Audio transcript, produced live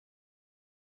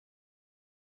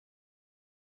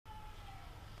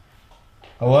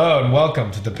Hello and welcome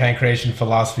to the Pancreation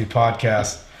Philosophy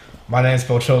Podcast. My name is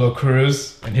Pocholo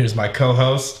Cruz, and here's my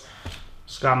co-host,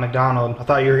 Scott McDonald. I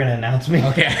thought you were going to announce me.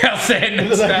 Okay, I'll say it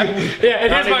next time. Yeah,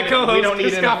 and here's my co-host, we don't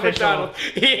need an Scott official. McDonald.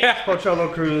 Yeah.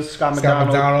 Pocholo Cruz, Scott Scott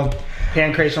McDonald. McDonald.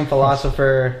 Pancreation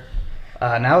Philosopher.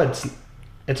 Now it's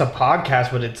a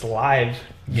podcast, but it's live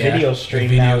video stream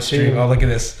video now stream. too. Oh, look at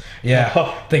this.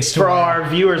 Yeah. Thanks to For our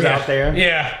viewers yeah, out there.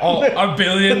 Yeah. All our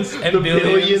billions and The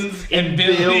billions and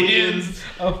billions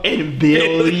and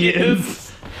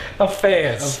billions of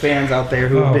fans. fans out there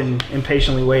who have been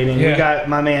impatiently waiting. Yeah. We got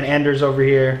my man Anders over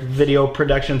here, video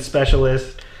production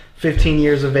specialist, 15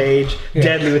 years of age,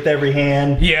 deadly with every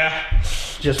hand. Yeah.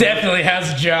 Just Definitely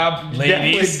has a job,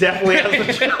 ladies. Definitely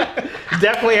has a job.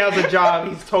 Definitely has a job.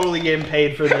 He's totally getting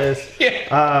paid for this.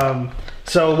 Yeah.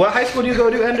 So what high school do you go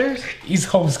to, Anders? He's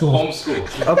homeschooled.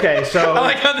 Homeschool. Okay, so I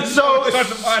like how this starts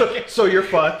the podcast. so you're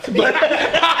fucked. But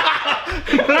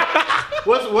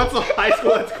what's the high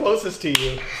school that's closest to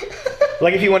you?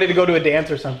 Like if you wanted to go to a dance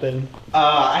or something.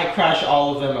 I crash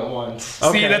all of them at once.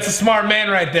 Okay. See, that's a smart man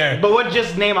right there. But what?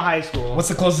 Just name a high school. What's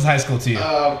the closest high school to you?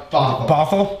 Bothell.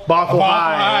 Bothell? Bothell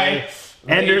High.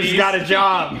 Anders Ladies. got a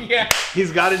job. Yeah.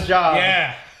 He's got his job.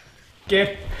 Yeah.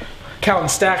 Get counting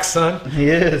stacks, son. He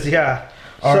is. Yeah.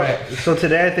 All so, right. So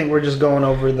today I think we're just going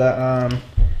over the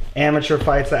amateur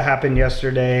fights that happened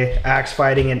yesterday. Axe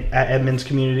fighting at Edmonds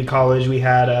Community College. We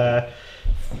had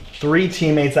 3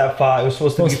 teammates that fought. It was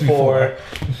supposed to be 4.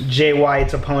 Jay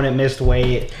White's opponent missed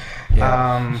weight.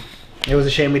 Yeah. It was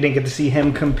a shame we didn't get to see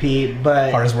him compete,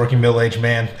 but Hardest working middle-aged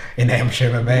man in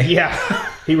amateur MMA. yeah,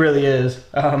 he really is.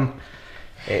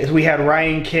 We had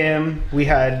Ryan Kim. We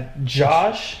had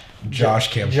Josh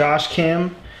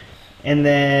Kim. And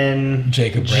then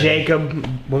Jacob Brennan.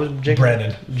 What was Jacob?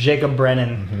 Brennan. Jacob Brennan.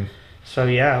 Mm-hmm. So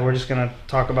yeah, we're just gonna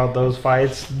talk about those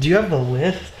fights. Do you have the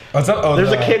list? What's up? Oh,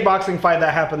 There's a kickboxing fight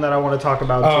that happened that I want to talk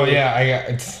about. Oh too. yeah, I got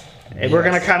it's. And we're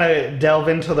gonna kind of delve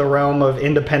into the realm of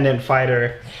independent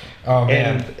fighter Oh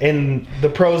man. and the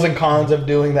pros and cons of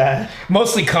doing that.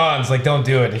 Mostly cons. Like, don't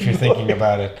do it if you're thinking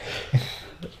about it.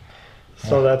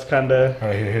 So that's kind of. All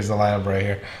right, here's the lineup right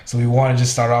here. So we want to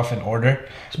just start off in order.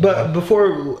 But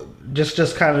before,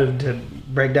 just kind of to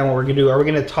break down what we're gonna do, are we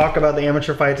gonna talk about the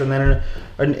amateur fights and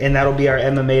that'll be our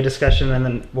MMA discussion, and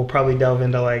then we'll probably delve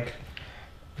into like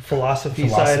the philosophy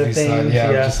side of things.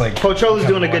 yeah, just like Pocholo's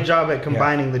doing a kinda good job at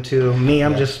combining the two. Me,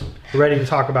 I'm just ready to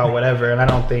talk about whatever, and I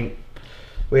don't think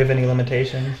we have any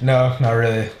limitations. No, not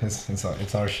really.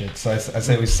 It's our shit. So I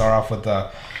say we start off with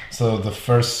the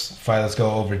first fight. Let's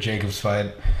go over Jacob's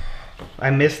fight.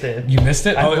 I missed it. You missed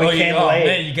it? We came late.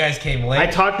 Man, you guys came late. I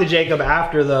talked to Jacob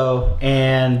after though,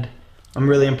 and I'm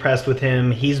really impressed with him.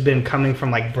 He's been coming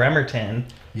from like Bremerton,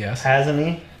 Yes. hasn't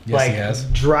he? Yes, like he has.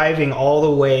 driving all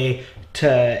the way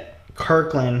to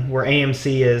Kirkland where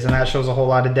AMC is, and that shows a whole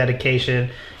lot of dedication.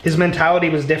 His mentality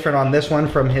was different on this one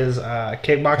from his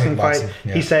kickboxing fight.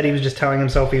 Yeah. He said he was just telling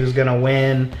himself he was gonna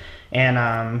win,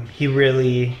 and he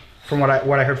really, from what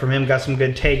I heard from him, got some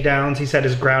good takedowns. He said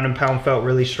his ground and pound felt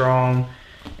really strong,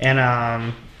 and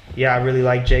yeah, I really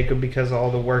like Jacob because of all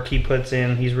the work he puts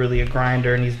in. He's really a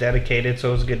grinder and he's dedicated, so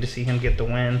it was good to see him get the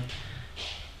win.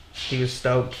 He was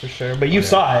stoked for sure, but you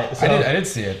saw it. So. I did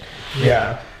see it.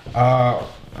 Yeah.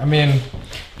 I mean,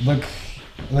 look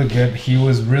good. He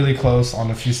was really close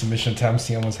on a few submission attempts.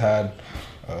 He almost had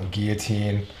a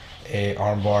guillotine, a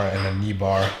armbar, and a knee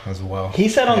bar as well. He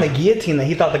said on the guillotine that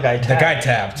he thought the guy tapped. The guy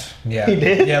tapped. Yeah. He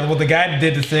did? Yeah, well, the guy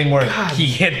did the thing where he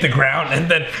hit the ground and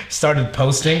then started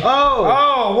posting.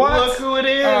 Oh, what? Look who it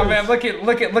is. Oh, man, look at Come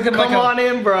like on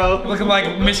in, bro. looking like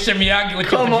Mr. Miyagi with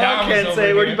Come your on, pajamas over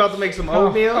Kensei. Were you here. about to make some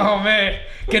oatmeal? Oh, man,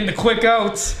 getting the quick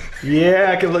oats. Yeah,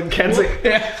 I can look Kensei.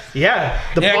 Yeah. Yeah,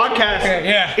 the Yeah, podcast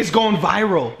yeah. is going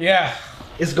viral. Yeah.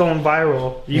 It's going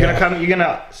viral. You Yeah. gonna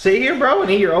gonna sit here, bro, and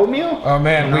eat your oatmeal? Oh,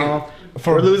 man, No.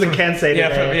 We're losing Kensei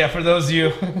today. For those of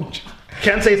you.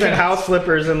 Kensei's in house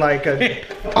slippers and like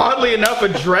oddly enough, a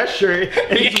dress shirt,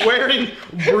 and he's wearing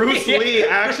Bruce Lee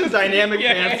Action Dynamic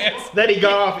pants that he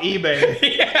got off eBay.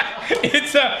 Yeah,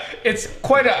 it's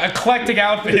quite an eclectic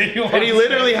outfit. And he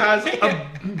literally has a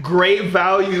great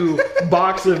value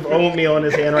box of oatmeal in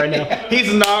his hand right now.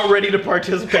 He's not ready to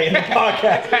participate in the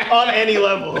podcast on any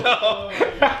level.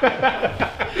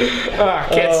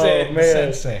 Can't say Oh, man.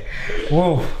 Sensei.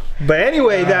 Whoa. But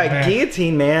anyway, that man.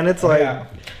 guillotine, man, it's like Yeah.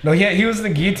 No, yeah, he was in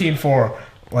the guillotine for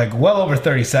like well over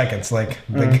 30 seconds. It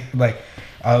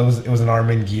was an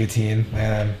arm-in guillotine,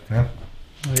 and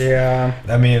yeah.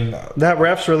 I mean, That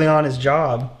ref's really on his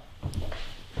job.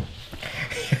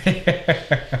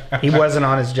 He wasn't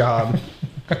on his job.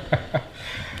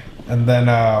 and then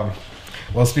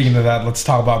Well, speaking of that, let's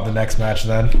talk about the next match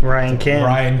then. Ryan Kim.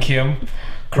 Ryan Kim.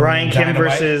 Ryan Kim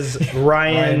Dynamite. versus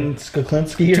Ryan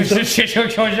Skoklinski or something.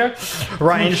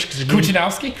 Ryan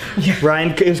Kuchinowski? Ryan,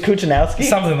 it was Kuchinowski?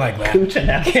 Something like that.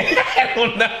 Kuchinowski. I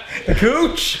don't know.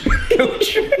 Cooch.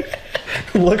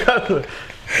 Look up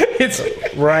It's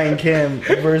Ryan Kim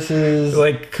versus.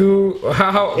 like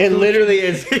how It literally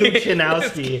is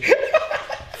Kuchinowski.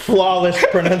 Flawless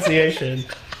pronunciation.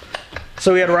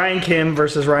 So we had Ryan Kim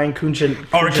versus Ryan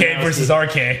RK versus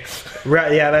RK.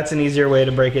 Right, yeah, that's an easier way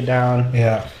to break it down.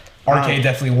 Yeah. RK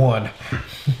definitely won.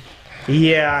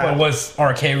 Yeah. But was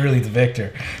RK really the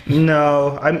victor?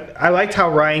 No, I liked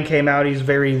how Ryan came out. He's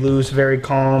very loose, very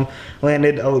calm.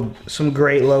 Landed some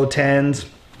great low tens.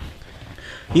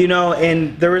 You know,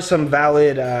 and there was some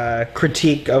valid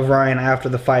critique of Ryan after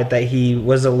the fight that he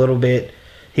was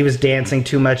he was dancing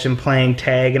too much and playing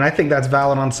tag, and I think that's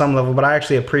valid on some level, but I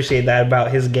actually appreciate that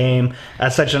about his game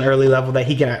at such an early level that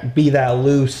he can be that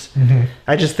loose. Mm-hmm.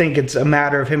 I just think it's a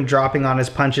matter of him dropping on his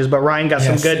punches, but Ryan got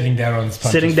some good sitting down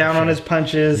on his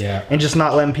punches. And just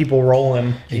not letting people roll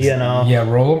him, you know? Yeah,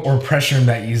 roll him or pressure him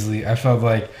that easily. I felt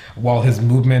like while his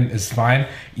movement is fine,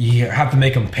 you have to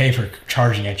make him pay for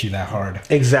charging at you that hard.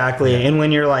 Exactly, and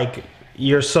when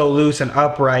you're so loose and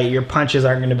upright, your punches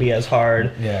aren't going to be as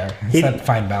hard. Yeah, it's that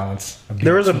fine balance.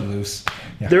 There was loose.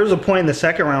 Yeah. There was a point in the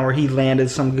second round where he landed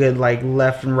some good like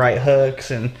left and right hooks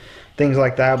and things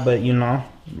like that, but you know,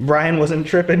 Ryan wasn't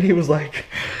tripping. He was like,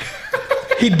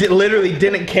 literally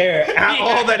didn't care at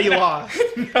all that he lost.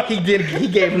 He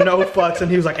gave no fucks, and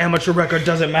he was like, amateur record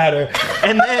doesn't matter.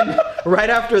 And then right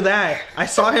after that, I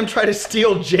saw him try to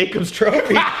steal Jacob's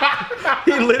trophy.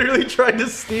 He literally tried to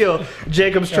steal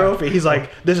Jacob's trophy. He's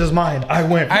like, this is mine. I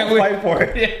win. I'll fight for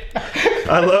it.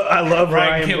 I love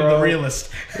Ryan Kim, bro. the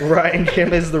realist. Ryan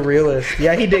Kim is the realist.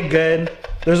 Yeah, he did good.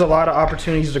 There's a lot of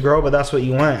opportunities to grow, but that's what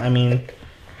you want. I mean,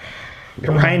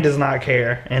 Ryan does not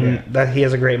care, and that he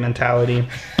has a great mentality.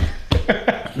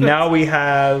 Now we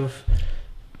have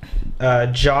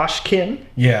Josh Kim.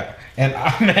 Yeah, and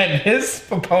man, his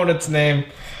opponent's name.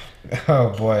 Oh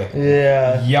boy.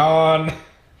 Yeah. Jan.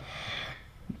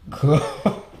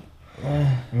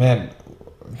 Man,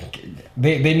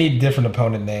 they need different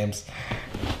opponent names.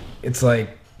 It's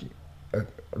like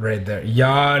right there,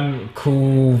 Jan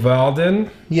Kuvalden.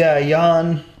 Yeah,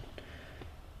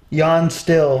 Jan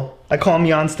Still. I call him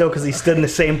Jan Still because he stood in the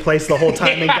same place the whole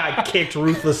time and got kicked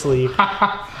ruthlessly.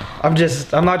 I'm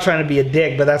not trying to be a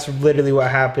dick, but that's literally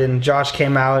what happened. Josh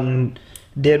came out and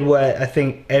did what I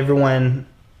think everyone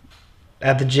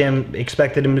at the gym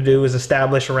expected him to do, was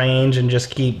establish range and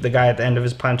just keep the guy at the end of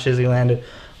his punches. He landed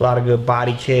a lot of good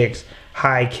body kicks,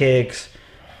 high kicks,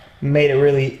 made it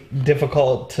really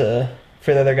difficult for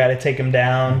the other guy to take him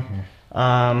down.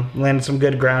 Landed some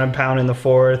good ground and pound in the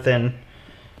fourth, and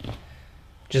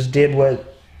just did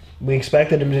what we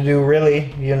expected him to do,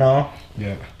 really, you know?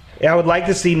 Yeah. I would like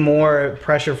to see more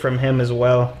pressure from him as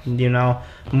well, you know?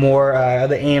 More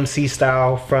the AMC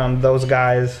style from those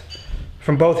guys,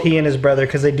 from both he and his brother,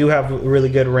 because they do have really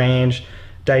good range,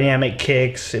 dynamic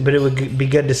kicks, but it would be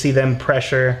good to see them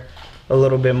pressure a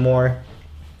little bit more.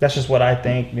 That's just what I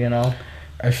think, you know?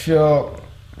 I feel...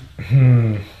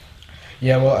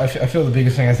 Yeah, well, I feel the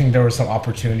biggest thing, I think there were some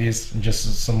opportunities,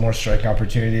 just some more striking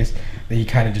opportunities that they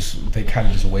kind of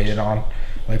just waited on,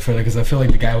 like further, because I feel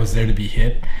like the guy was there to be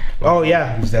hit. Oh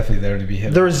yeah, he was definitely there to be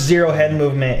hit. There was zero head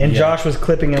movement, and Josh was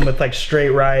clipping him with like straight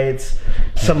rights,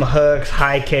 some hooks,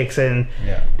 high kicks, and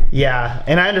yeah.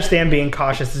 And I understand being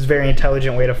cautious is a very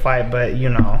intelligent way to fight, but you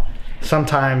know,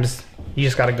 sometimes you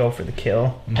just got to go for the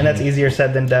kill, and that's easier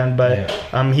said than done. But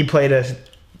he played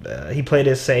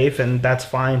it safe, and that's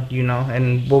fine, you know,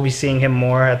 and we'll be seeing him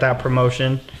more at that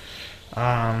promotion.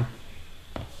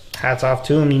 Hats off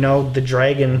to him, you know. The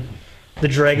dragon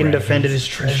defended his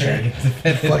treasure.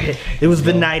 It was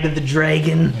the night of the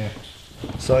dragon.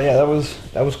 So yeah, that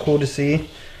was cool to see.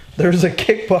 There was a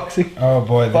kickboxing. Oh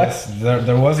boy,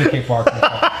 there was a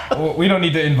kickboxing. We don't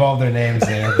need to involve their names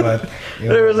there, but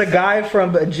there was a guy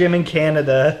from a gym in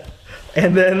Canada.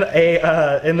 And then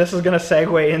and this is gonna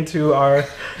segue into our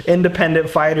independent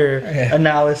fighter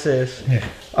analysis.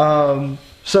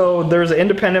 So there's an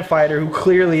independent fighter who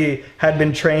clearly had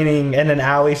been training in an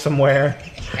alley somewhere,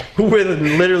 with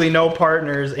literally no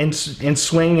partners, and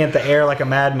swinging at the air like a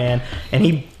madman. And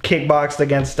he kickboxed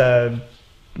against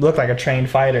looked like a trained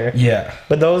fighter. Yeah.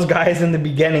 But those guys in the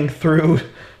beginning threw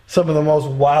some of the most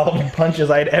wild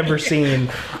punches I'd ever seen.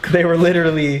 They were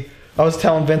literally. I was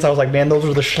telling Vince, I was like, man, those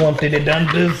were the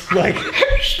schlumpdididundas, like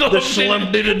the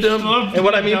schlumpdididum. And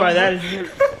what I mean by that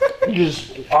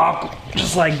is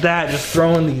just like that, just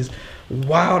throwing these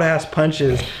wild ass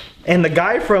punches. And the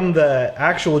guy from the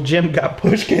actual gym got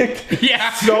push kicked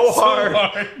Yeah, so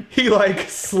hard. He like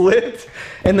slipped,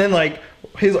 and then like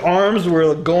his arms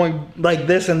were going like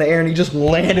this in the air, and he just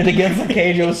landed against the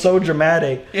cage. It was so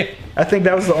dramatic. Yeah. I think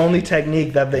that was the only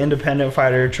technique that the independent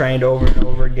fighter trained over and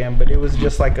over again, but it was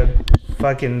just like a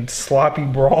fucking sloppy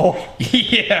brawl.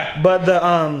 Yeah. But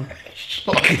the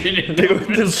they were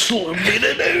just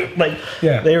like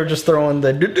they were just throwing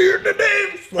the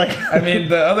like. I mean,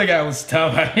 the other guy was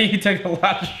tough. I mean, he took a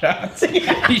lot of shots.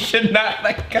 He should not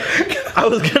like. I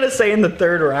was gonna say in the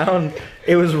third round,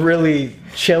 it was really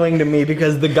chilling to me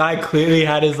because the guy clearly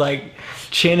had his like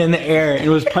chin in the air and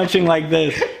was punching like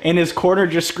this, and his corner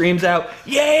just screams out,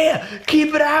 "Yeah,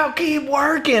 keep it out, keep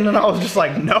working," and I was just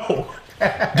like, "No,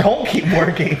 don't keep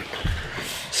working."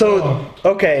 So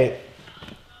okay,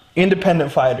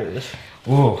 independent fighters.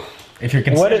 Ooh, if you're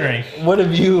considering.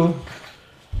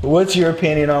 What's your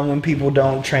opinion on when people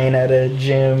don't train at a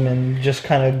gym and just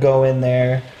kind of go in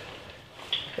there?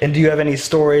 And do you have any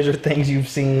stories or things you've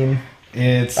seen?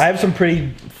 I have some pretty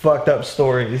fucked up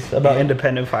stories about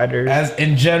independent fighters. As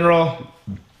in general,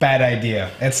 bad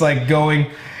idea. It's like going,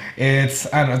 I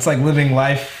don't know, it's like living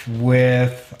life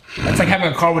with, it's like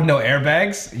having a car with no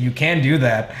airbags. You can do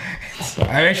that.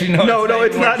 I actually know. No,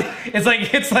 it's not. It's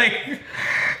like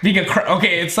being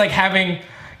it's like having,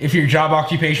 if your job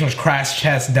occupation was crash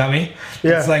test dummy,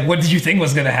 it's like, what did you think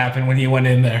was going to happen when you went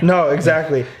in there? No,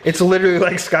 exactly. It's literally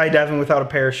like skydiving without a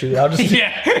parachute. I'll just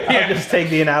I'll just take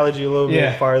the analogy a little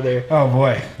bit farther. Oh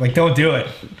boy, like don't do it.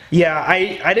 Yeah,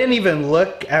 I didn't even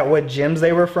look at what gyms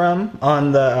they were from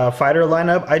on the fighter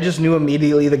lineup. I just knew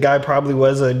immediately the guy probably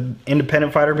was an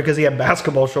independent fighter because he had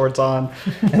basketball shorts on,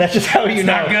 and that's just how you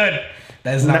know. Not good.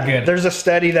 That is not good. There's a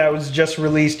study that was just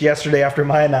released yesterday after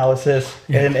my analysis,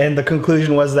 and the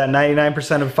conclusion was that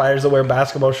 99% of fighters that wear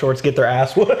basketball shorts get their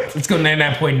ass whooped. Let's go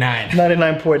 99.9.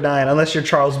 99.9, unless you're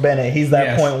Charles Bennett. He's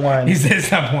that 0.1. He's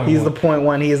that 0.1. He's the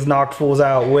 0.1. He has knocked fools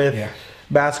out with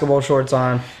basketball shorts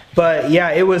on. But yeah,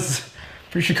 it was...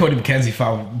 Pretty sure Cody McKenzie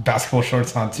fought with basketball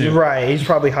shorts on too. Right, he's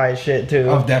probably high as shit too.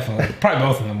 Oh, definitely. Probably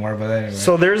both of them were, but anyway.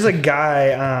 So there's a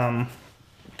guy...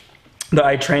 that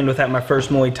I trained with at my first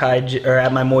Muay Thai, or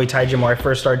at my Muay Thai gym where I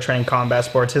first started training combat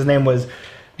sports. His name was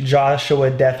Joshua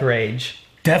Death Rage.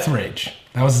 Death Rage.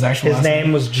 That was his actual last name? His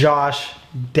name was Josh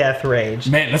Death Rage.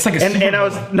 Man, that's like a and I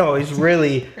was, no, he's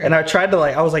really, and I tried to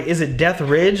like, I was like, is it Death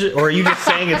Ridge? Or are you just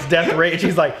saying it's Death Rage?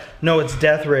 He's like, no, it's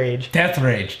Death Rage. Death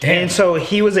Rage, damn. And so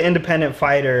he was an independent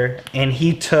fighter, and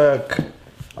he took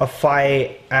a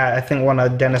fight at, I think, one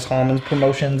of Dennis Hallman's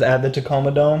promotions at the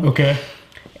Tacoma Dome. Okay.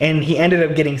 And he ended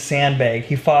up getting sandbagged.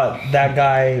 He fought that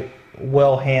guy,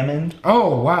 Will Hammond.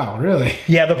 Oh, wow, really?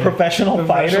 Yeah, the professional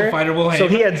fighter. Professional fighter, Will So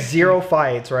Hammond. he had 0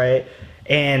 fights, right?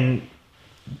 And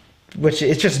which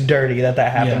it's just dirty that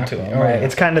happened to him, right?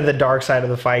 It's kind of the dark side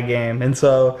of the fight game. And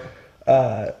so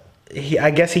I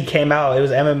guess he came out. It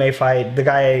was an MMA fight. The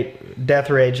guy,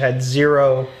 Death Rage, had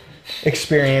 0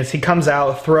 experience. He comes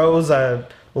out, throws a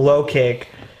low kick.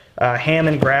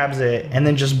 Hammond grabs it and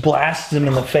then just blasts him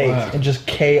in the face and just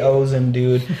KOs him,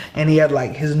 dude. And he had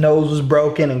like, his nose was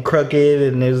broken and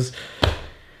crooked, and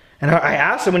and I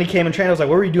asked him when he came and trained, I was like,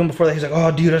 what were you doing before that? He's like,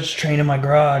 oh, dude, I just trained in my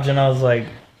garage. And I was like,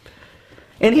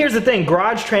 and here's the thing,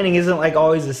 garage training isn't like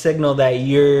always a signal that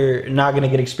you're not going to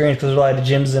get experience, because there's a lot of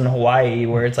gyms in Hawaii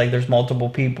where it's like there's multiple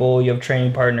people, you have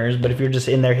training partners, but if you're just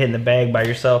in there hitting the bag by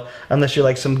yourself, unless you're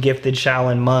like some gifted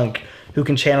Shaolin monk who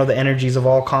can channel the energies of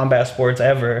all combat sports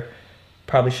ever,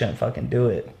 probably shouldn't fucking do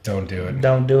it. Don't do it.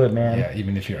 Don't do it, man. Yeah,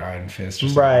 even if you're Iron Fist.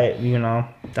 Right, you know,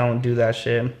 don't do that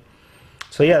shit.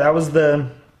 So yeah, that was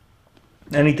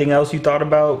anything else you thought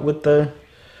about with the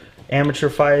amateur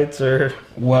fights, or?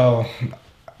 Well,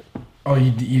 so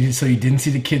you didn't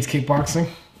see the kids kickboxing?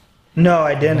 No,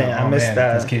 I didn't. I missed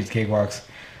that. Those kids kickbox.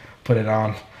 Put it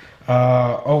on.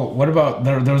 What about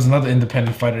there was another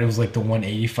independent fighter. It was like the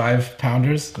 185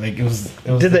 pounders. Like it was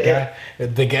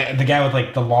the guy with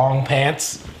like the long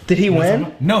pants. Did he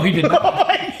win? No, he did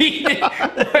not. He did.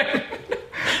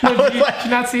 Did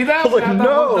you not see that? I was like,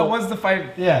 no. That was the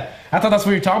fight. Yeah, I thought that's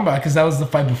what you were talking about, because that was the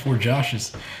fight before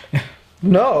Josh's.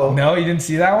 No. No, you didn't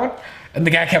see that one? And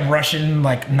the guy kept rushing,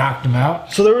 like knocked him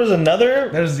out. So there was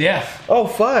another? Oh,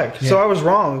 fuck. Yeah. So I was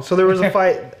wrong. So there was a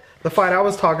fight. The fight I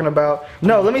was talking about.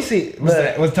 No, let me see. Was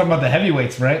talking about the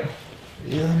heavyweights, right?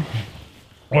 Yeah.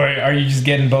 Or are you just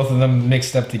getting both of them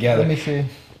mixed up together? Let me see.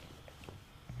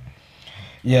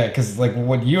 Yeah, because like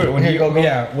what you were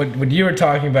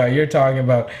talking about, you're talking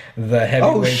about the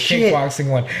heavyweight kickboxing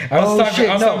one. I was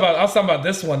talking about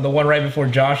this one, the one right before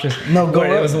Josh's. No, go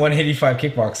It was the 185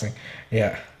 kickboxing.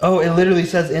 Yeah. Oh, it literally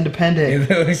says independent. It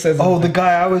literally says. Oh, the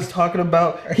guy I was talking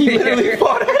about, he literally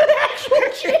fought at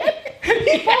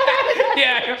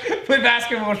had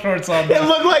basketball shorts on. It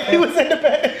looked like he was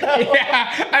independent.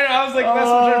 Yeah, I know. I was like, that's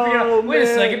what I'm trying to figure out. Wait a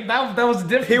man. second, that was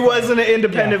different. He wasn't an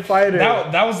independent fighter.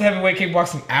 That was heavyweight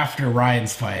kickboxing after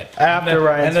Ryan's fight. After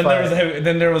Ryan's and then fight.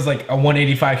 then there was like a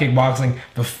 185 kickboxing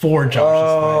before Josh's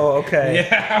Oh, fight. okay.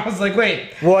 Yeah, I was like,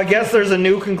 wait. Well, I guess there's a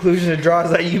new conclusion to draw,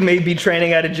 is that you may be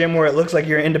training at a gym where it looks like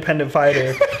you're an independent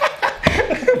fighter.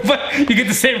 But you get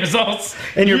the same results.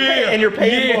 And you're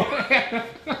paying more.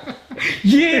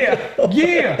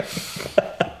 Yeah.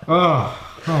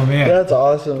 Oh man. That's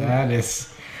awesome. That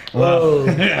is. Whoa.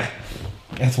 Well,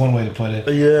 that's one way to put it.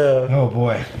 Yeah. Oh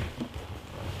boy.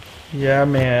 Yeah,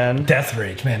 man. Death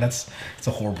rage, man. It's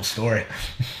a horrible story.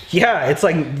 Yeah, it's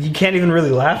like you can't even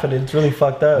really laugh at it. It's really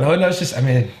fucked up. No, it's just. I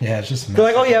mean, yeah, it's just. They're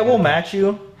like, oh yeah, we'll match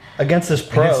you against this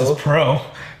pro. This is pro.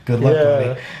 Good luck, Yeah.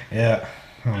 buddy. Yeah.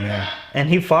 Oh man. And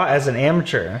he fought as an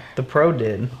amateur. The pro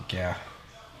did. Yeah.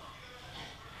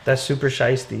 That's super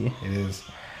shiesty. It is.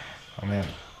 Oh man.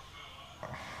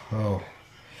 Oh.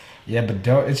 Yeah, but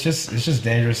don't. It's just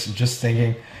dangerous. Just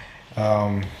thinking.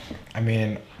 I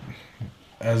mean,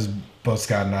 as both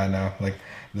Scott and I know, like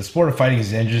the sport of fighting is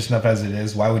dangerous enough as it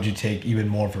is. Why would you take even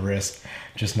more of a risk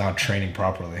just not training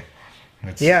properly?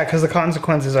 It's, Yeah, because the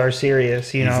consequences are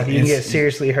serious. You know, you can get it's-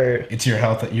 seriously hurt. It's your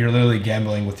health. You're literally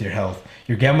gambling with your health.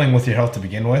 You're gambling with your health to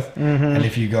begin with, Mm-hmm. and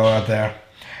if you go out there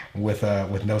with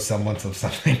no semblance of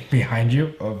something behind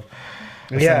you,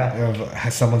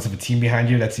 semblance of a team behind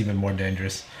you, that's even more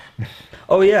dangerous.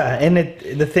 Oh yeah, and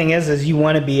the thing is you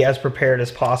want to be as prepared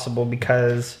as possible,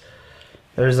 because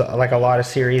there's like a lot of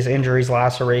serious injuries,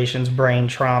 lacerations, brain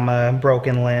trauma,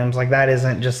 broken limbs. Like that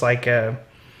isn't just like a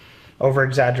over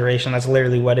exaggeration. That's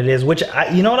literally what it is. Which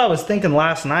you know what I was thinking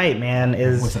last night, man,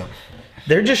 is What's up?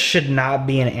 there just should not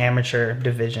be an amateur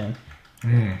division.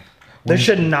 There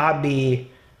should not be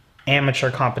amateur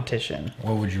competition.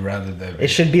 What would you rather there be? It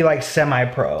should be like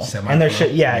semi-pro. Semi-pro, And there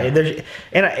should, yeah. there's,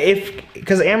 and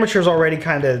because amateur's already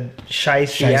kind of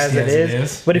shiesty as it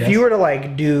is. But if yes. you were to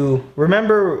like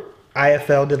remember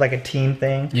IFL did like a team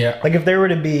thing? Yeah. Like if there were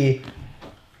to be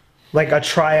like a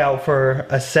tryout for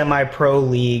a semi-pro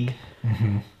league,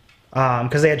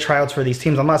 because they had tryouts for these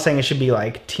teams. I'm not saying it should be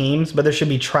like teams, but there should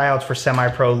be tryouts for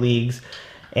semi-pro leagues.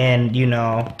 And you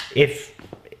know, if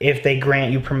they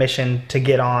grant you permission to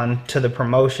get on to the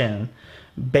promotion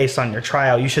based on your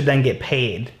trial, you should then get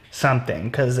paid something,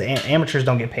 because amateurs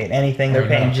don't get paid anything. They're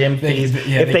paying gym fees.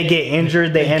 If they get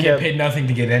injured, they end get up paid nothing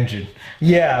to get injured.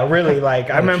 yeah, really. Like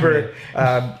I remember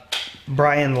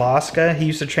Brian Laska. He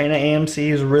used to train at AMC.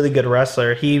 He was a really good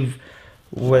wrestler. He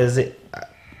was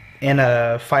in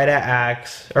a fight at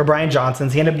Axe, or Brian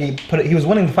Johnson's. He ended up getting he was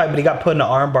winning the fight, but he got put in an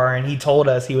arm bar, and he told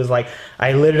us, he was like,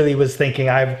 I literally was thinking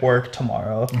I have work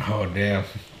tomorrow. Oh damn.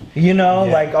 You know,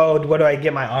 Yeah. like, oh, what do I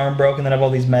get my arm broken? Then I have all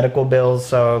these medical bills.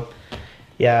 So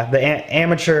yeah, the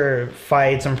amateur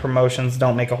fights and promotions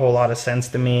don't make a whole lot of sense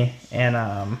to me. And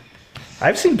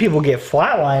I've seen people get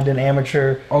flatlined in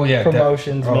amateur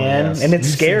promotions, man. Yes. And it's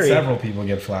We've scary. Seen several people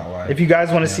get flatlined. If you guys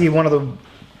want to see one of the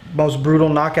most brutal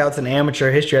knockouts in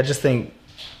amateur history, I just think,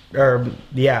 I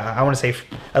want to say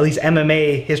at least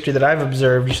MMA history that I've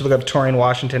observed, you should look up Torian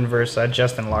Washington versus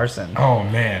Justin Larson. Oh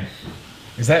man.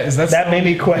 Is that That made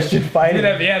me question fighting.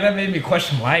 that made me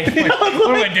question life. Like,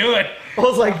 what am I doing? I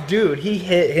was like, dude, he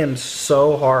hit him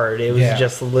so hard. It was Yeah.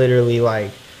 just literally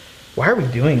like, why are we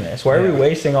doing this? Why are we Yeah.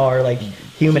 wasting all our like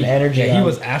human energy? Yeah, he on-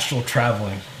 was astral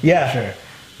traveling. Yeah. Sure.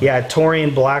 Yeah,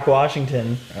 Torian Black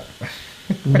Washington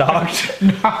knocked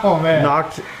Oh man.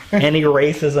 knocked any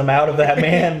racism out of that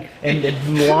man and it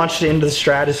launched into the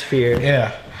stratosphere.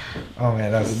 Yeah. Oh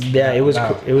man, that's Yeah, it was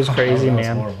crazy, that was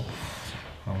man. horrible.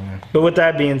 Oh man. But with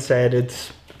that being said,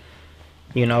 it's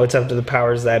it's up to the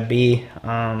powers that be.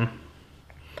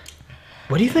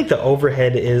 What do you think the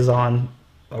overhead is on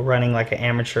running like an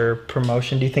amateur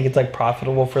promotion? Do you think it's like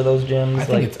profitable for those gyms? I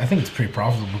think it's pretty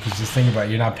profitable, because just think about it,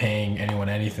 you're not paying anyone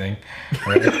anything.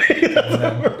 Right?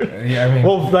 Yeah, I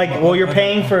mean, you're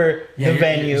paying for the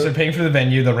venue. So paying for the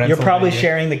venue, the rental. You're probably venue.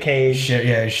 sharing the cage.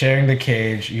 Sharing the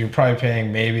cage. You're probably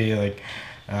paying maybe like,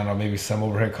 I don't know, maybe some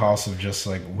overhead costs of just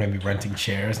like maybe renting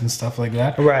chairs and stuff like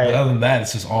that. Right. But other than that,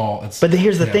 it's just all. But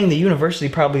here's the thing: the university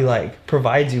probably like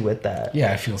provides you with that.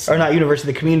 Yeah, I feel so. Or not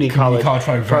university, the community college. College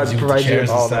probably provides you with the chairs with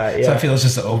all and stuff. that. Yeah. So I feel it's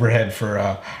just the overhead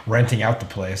for renting out the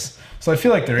place. So I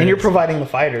feel like and you're providing the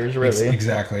fighters, really.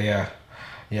 Exactly. Yeah.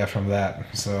 Yeah. From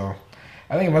that, so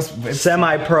I think it's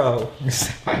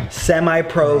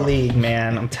Semi-pro league,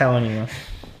 man. I'm telling you,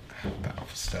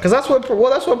 because that's what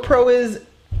pro is.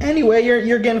 Anyway,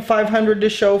 you're getting 500 to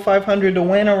show, 500 to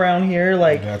win around here.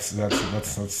 Like that's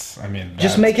I mean,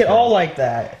 just make it all like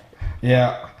that,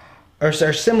 Yeah. or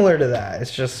similar to that. It's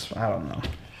just, I don't know.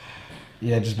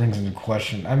 Yeah, it just brings into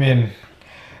question. I mean,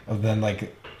 then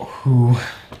like who?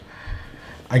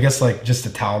 I guess like just the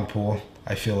talent pool.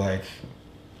 I feel like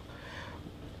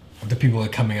the people that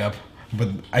are coming up, but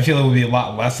I feel it would be a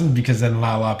lot lessened because then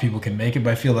not a lot of people can make it.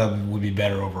 But I feel that would be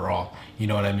better overall. You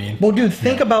know what I mean? Well, dude,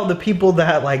 think about the people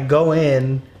that like go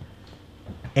in,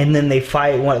 and then they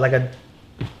fight like a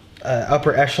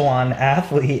upper echelon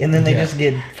athlete, and then they just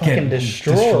get fucking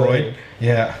destroyed.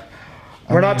 Yeah.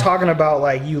 We're not talking about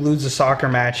like you lose a soccer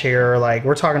match here, or like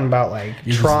we're talking about like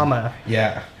trauma.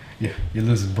 Yeah. You're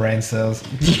losing brain cells.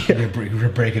 You're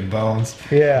breaking bones.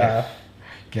 Yeah.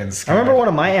 Getting I scarred. remember one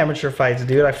of my amateur fights,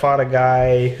 dude. I fought a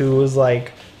guy who was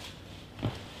like,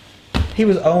 he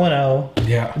was 0-0.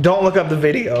 Yeah. Don't look up the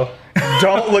video.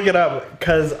 Don't look it up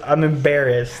because I'm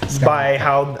embarrassed by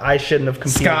how I shouldn't have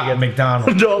competed Scott against.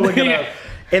 McDonald. Don't look it up.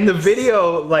 In the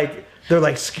video, like they're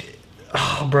like,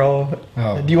 oh, bro.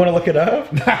 Oh. Do you want to look it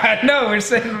up? No, we're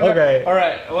saying. Okay. All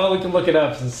right. Well, we can look it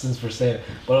up since we're saying it.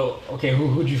 But okay,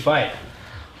 who'd you fight?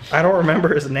 I don't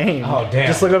remember his name. Oh, damn.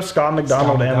 Just look up Scott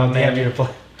McDonald.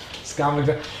 Scott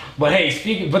McDonald. But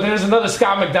hey, but there's another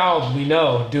Scott McDonald we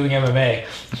know doing MMA.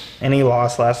 And he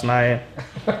lost last night.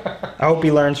 I hope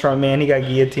he learns from it, man. He got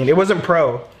guillotined. It wasn't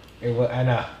pro. I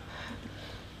know.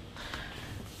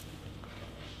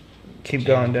 Keep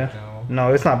going, dude. McDonald.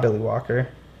 No, it's not Billy Walker.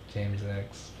 James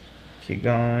X. Keep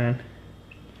going.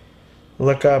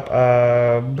 Look up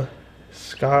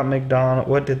Scott McDonald.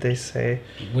 What did they say?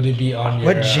 Would it be on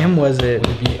your? What gym was it?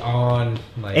 Would it be on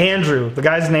like? Andrew. The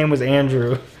guy's name was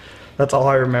Andrew. That's all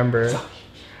I remember.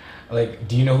 Like,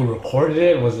 do you know who recorded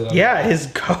it? Was it? On Yeah, his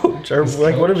coach or His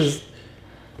like what of coach? his.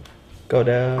 Go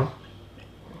down.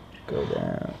 Go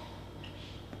down.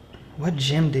 What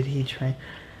gym did he train?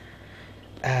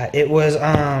 It was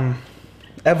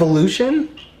Evolution.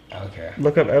 Okay.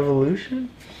 Look up Evolution.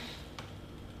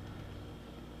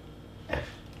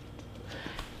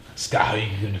 Scott, how are you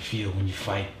gonna feel when you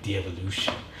fight the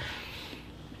Evolution?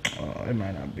 Oh, it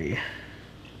might not be.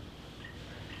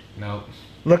 Nope.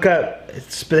 Look up.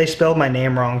 They spelled my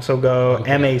name wrong, so go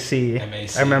Okay. MAC.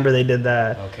 MAC. I remember they did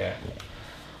that. Okay.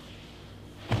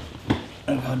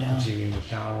 Go down. Jimmy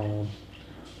McDonald.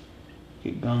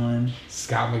 Keep going.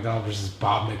 Scott McDonald versus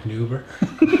Bob McNuber.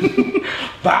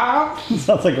 Bob.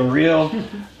 Sounds like a real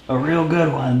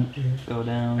good one. Go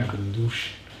down.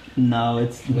 Evolution. No,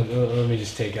 it's Let me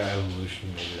just take out Evolution.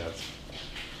 Maybe that's.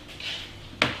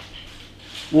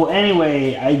 well.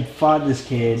 Anyway, I fought this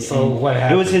kid. So and what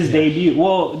It was happened? his Yeah. debut.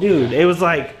 Well, dude, it was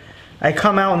like I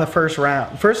come out in the first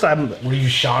round. First, Were you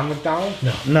Sean McDonald?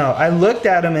 No. I looked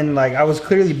at him and like I was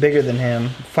clearly bigger than him.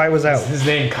 Fight was Is out. his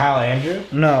name Kyle Andrew?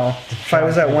 No, fight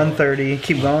was at 130.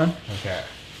 Keep going. Okay.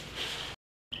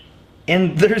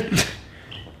 And there,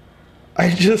 I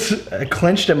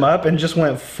clinched him up and just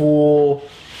went full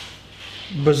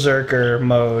berserker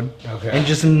mode. Okay. And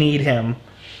just kneed him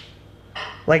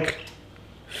like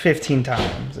 15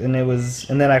 times. And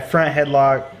then I front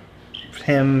headlock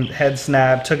him, head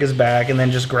snap, took his back, and then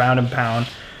just ground and pound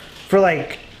for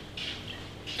like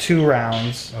 2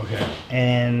 rounds. Okay.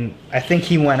 And I think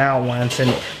he went out once,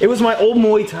 and it was my old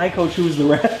Muay Thai coach who was the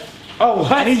ref. Oh,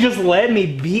 what? And he just let me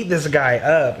beat this guy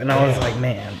up, and I was Damn. like,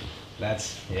 man.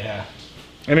 Yeah.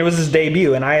 And it was his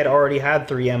debut, and I had already had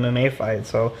 3 MMA fights,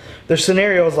 so there's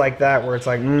scenarios like that where it's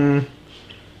like,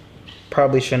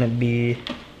 probably shouldn't be.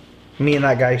 Me and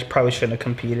that guy probably shouldn't have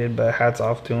competed, but hats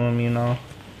off to him, you know.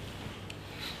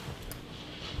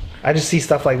 I just see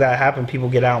stuff like that happen. People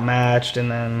get outmatched, and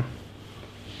then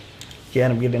you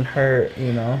end up getting hurt,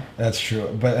 you know. That's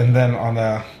true. But and then on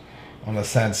the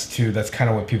sense too, that's kind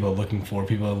of what people are looking for.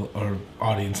 People or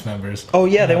audience members. Oh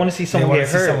yeah, they want to see someone wanna get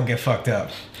see hurt. someone get fucked up.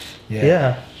 Yeah.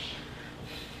 Yeah.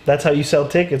 That's how you sell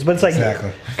tickets. But it's like,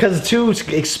 Exactly. because 2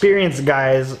 experienced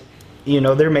guys, you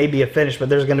know, there may be a finish, but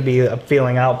there's going to be a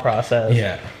feeling out process.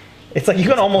 Yeah. It's like you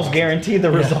can almost guarantee the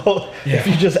result Yeah. if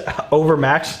you just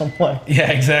overmatch someone.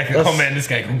 Yeah. Exactly. That's- Oh man, this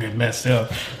guy gonna get messed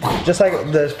up. Just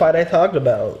like the fight I talked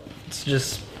about. It's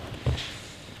just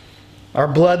our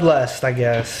bloodlust, I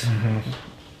guess.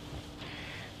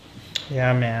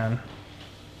 Yeah, man.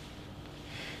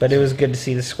 But it was good to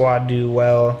see the squad do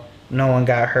well. No one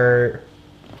got hurt,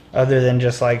 other than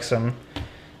just like some,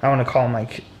 I want to call them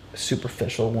like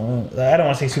superficial wounds. I don't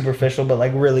want to say superficial, but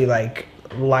like really like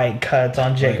light cuts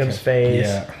on Jacob's face.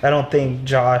 yeah. I don't think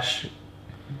Josh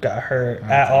got hurt I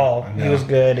at don't- all. He no. was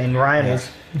good, and Ryan Yeah. was.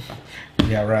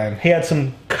 Yeah, Ryan. He had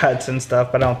some cuts and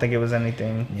stuff, but I don't think it was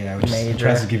anything Yeah, which is major.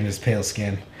 impressive given his pale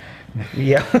skin.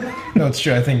 Yeah. No, it's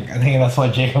true. I think that's why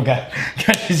Jacob got.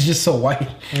 He's just so white.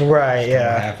 Right, What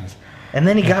yeah. happens? And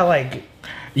then he got like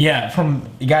Yeah,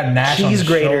 he got Nash on cheese his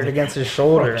grated shoulder. against his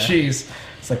shoulder. Oh, jeez.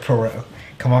 It's like pro.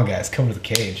 Come on, guys, come to the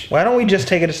cage. Why don't we just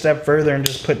take it a step further and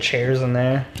just put chairs in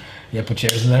there? Yeah, put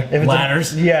chairs in there. If it's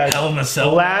Ladders. Hell in a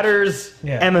Cell. Ladders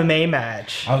Yeah. MMA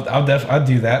match. I'll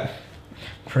do that.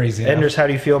 Crazy. enough. Enders, how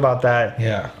do you feel about that?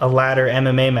 Yeah. A ladder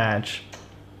MMA match.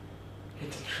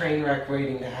 It's a train wreck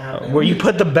waiting to happen. Where you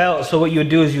put the belt, so what you would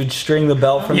do is you'd string the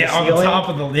belt from Yeah, the on ceiling. top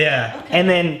of the And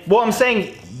then, well, I'm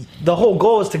saying the whole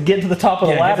goal is to get to the top of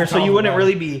the Yeah, get to ladder, the so top you of the wouldn't ladder.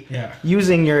 really be Yeah.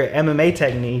 using your MMA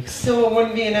techniques. So it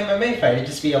wouldn't be an MMA fight. It'd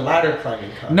just be a ladder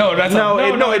climbing contest. No, that's No, a,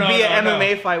 it'd be an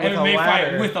MMA fight with a MMA ladder.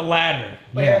 fight with a ladder.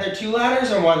 Wait, Yeah. are there 2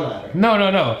 ladders or 1 ladder?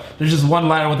 No. There's just one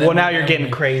ladder with. Well, now you're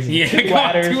getting crazy. Yeah, 2 come on,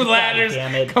 ladders. 2 God ladders.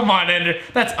 damn it. Come on, Ender.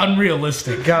 That's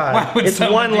unrealistic. Why God, would it's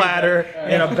someone one do that? ladder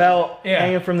and a belt Yeah.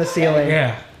 hanging from the ceiling.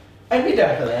 Yeah. I'd be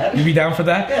down for that. You be down for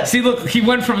that? Yeah. See, look, he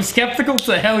went from skeptical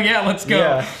to hell yeah, let's go.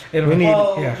 Yeah. It'll We be- need-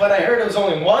 Well, yeah. but I heard it was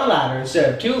only 1 ladder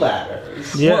instead of 2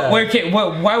 ladders. Yeah.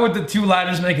 Why would the 2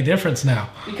 ladders make a difference now?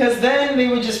 Because then they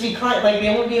would just be climbing, like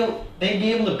they wouldn't be able, they'd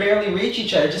be able to barely reach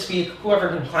each other. Just be whoever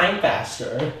can climb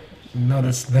faster. No,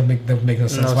 that make no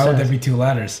sense. No Why would sense. there be 2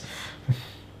 ladders?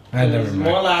 I never Because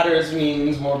mind. more ladders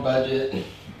means more budget.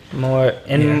 More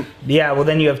and yeah. Well,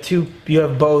 then you have two. You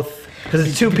have both because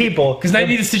it's 2 people. Because I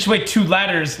need to situate 2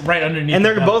 ladders right underneath. And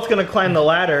they're the belt. both gonna climb the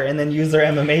ladder and then use their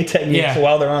MMA techniques Yeah.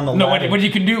 while they're on the No, ladder. what you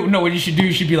can do? No, what you should do?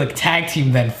 You should be like tag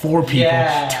team then, 4 people,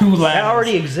 Yeah. 2 ladders. That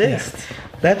already exists.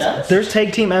 That's there's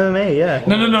tag team MMA. Yeah.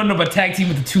 No, but tag team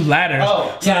with the 2 ladders.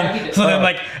 Oh, so yeah, then, he did. so then Oh.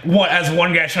 like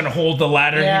one guy's trying to hold the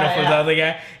ladder, Yeah, for the yeah. other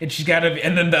guy, and she's got to,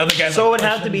 and then the other guy's. So it like, would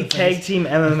have to be pushing the tag team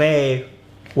MMA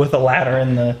with a ladder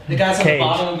in the The guys on cage. the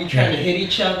bottom would be trying to hit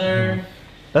each other.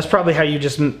 That's probably how you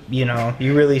just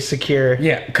you really secure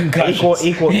Yeah, concussions.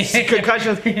 equal Yeah.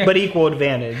 concussions, but equal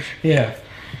advantage. Yeah.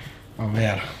 Oh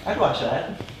man. I'd watch that.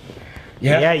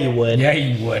 Yeah, you would. Yeah,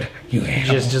 you would. You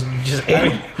animal. Just I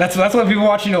mean, that's why people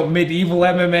watch medieval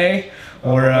MMA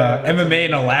or MMA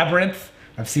in a labyrinth.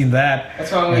 I've seen that.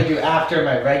 That's what I'm going to do after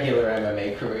my regular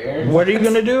MMA career. What are you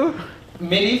gonna do?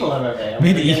 Medieval MMA. I'm going to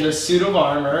Medieval. get in a suit of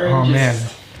armor and Oh just... man.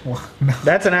 Well, no.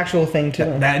 That's an actual thing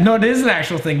too. No, it is an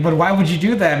actual thing, but why would you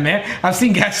do that, man? I've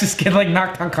seen guys just get like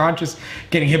knocked unconscious,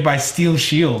 getting hit by steel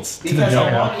shields to the Because I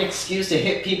jaw. want an excuse to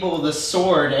hit people with a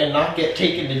sword and not get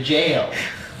taken to jail.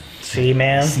 See,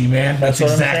 man. See, man, that's That's what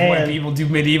I'm exactly why saying. people do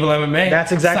medieval MMA.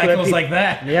 That's exactly why cycles peop- like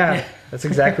that. Yeah, that's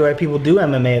exactly why people do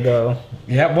MMA though.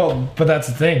 Yeah, well, but that's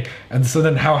the thing. And so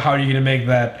then how are you going to make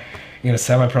that,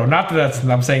 semi-pro? Not that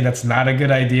I'm saying that's not a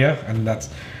good idea, and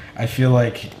I feel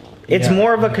like It's yeah,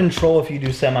 more of a control if you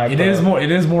do semi-pro. It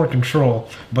is more control,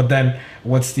 but then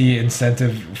what's the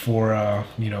incentive for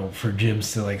for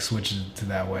gyms to like switch it to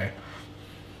that way?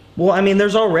 Well, I mean,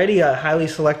 there's already a highly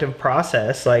selective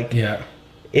process. Like, Yeah.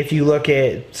 if you look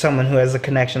at someone who has the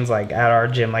connections, like at our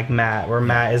gym, like Matt, where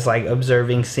Matt is like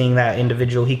observing, seeing that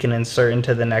individual he can insert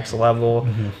into the next level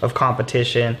of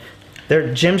competition.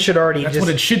 Their gym should already That's just.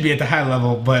 what it should be at the high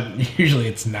level, but usually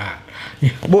it's not.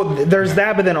 Well, there's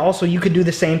that, but then also you could do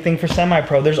the same thing for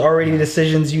semi-pro. There's already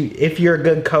decisions if you're a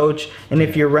good coach and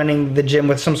if you're running the gym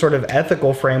with some sort of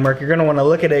ethical framework, you're going to want to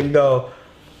look at it and go,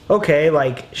 okay,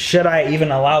 like, should I even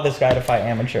allow this guy to fight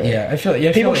amateur? Yeah, I feel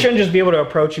People like shouldn't just be able to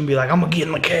approach you and be like, I'm going to get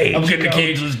in the cage. I'm getting the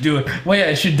cage, let's do it. Well, yeah,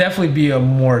 it should definitely be a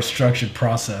more structured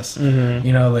process.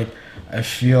 Like, I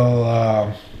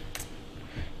feel,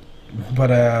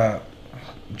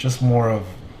 just more of,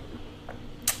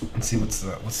 let's see, what's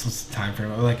the time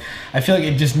frame? Like, I feel like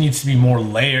it just needs to be more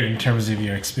layered in terms of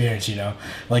your experience,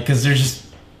 like, because there's just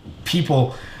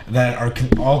people that are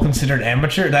all considered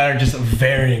amateur that are just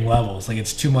varying levels. Like,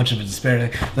 it's too much of a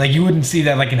disparity. Like, you wouldn't see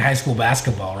that like in high school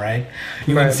basketball, right?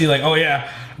 You wouldn't Right. see like, oh yeah,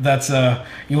 that's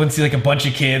you wouldn't see like a bunch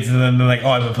of kids and then they're like, oh,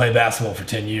 I've been playing basketball for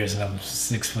 10 years and I'm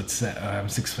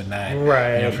 6'9".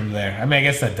 Right. From there. I mean, I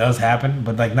guess that does happen,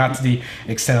 but like not to the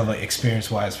extent of like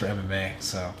experience wise for MMA.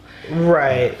 So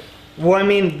Right. Well, I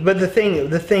mean, but the thing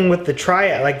with the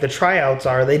tryout, like the tryouts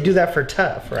are, they do that for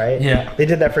tough, right? Yeah. They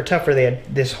did that for tough, where they had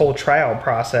this whole tryout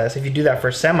process. If you do that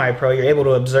for semi-pro, you're able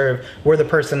to observe where the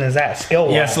person is at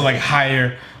skill-wise. yeah, so like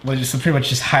higher, well, so pretty much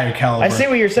just higher caliber. I see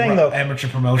what you're saying, though. Amateur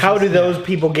promotions. How do those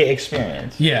people get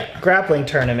experience? Yeah. Grappling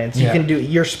tournaments. Yeah. You can do.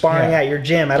 You're sparring Yeah. at your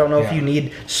gym. I don't know if Yeah. you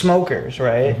need smokers,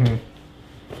 right?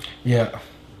 Yeah.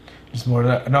 Just more.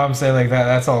 No, I'm saying like that.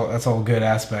 That's all good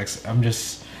aspects. I'm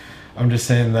just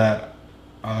saying that.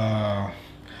 Not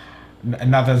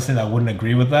that I'm saying I wouldn't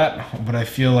agree with that, but I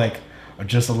feel like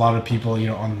just a lot of people,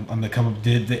 on the come up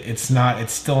it's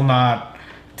still not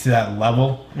to that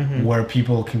level where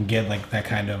people can get like that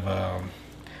kind of,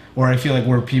 or I feel like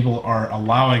where people are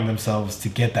allowing themselves to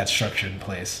get that structure in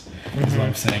place is what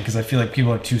I'm saying. Because I feel like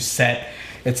people are too set.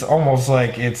 It's almost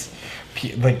like it's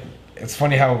like it's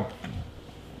funny how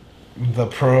the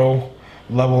pro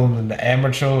level and the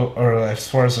amateur, or as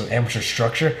far as the amateur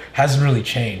structure, hasn't really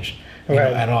changed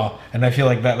at all. And I feel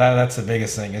like that's the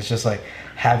biggest thing. It's just like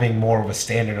having more of a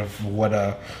standard of what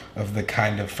of the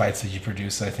kind of fights that you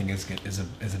produce. I think is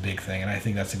a big thing, and I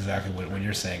think that's exactly what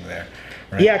you're saying there.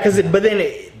 Right? Yeah, but then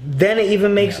it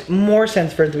even makes more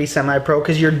sense for it to be semi-pro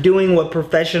because you're doing what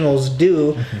professionals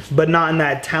do, but not in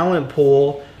that talent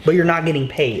pool. But you're not getting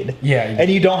paid. Yeah, and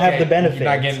you don't have the benefits. You're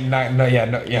not getting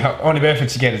Only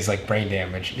benefits you get is like brain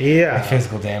damage. Yeah, like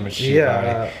physical damage to your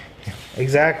body.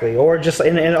 Exactly. Or just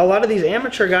and a lot of these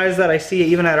amateur guys that I see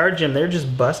even at our gym, they're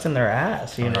just busting their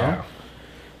ass. You know, yeah.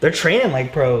 They're training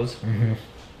like pros. Mm-hmm.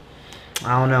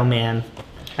 I don't know, man.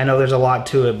 I know there's a lot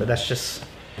to it, but that's just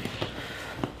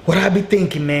what I be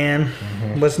thinking, man.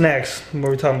 Mm-hmm. What's next? What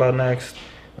are we talking about next?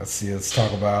 Let's see. Let's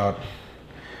talk about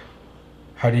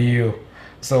how do you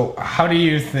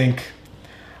think?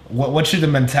 What should the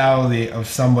mentality of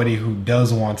somebody who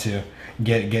does want to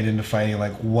get into fighting?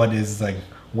 Like, what is like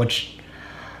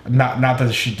not that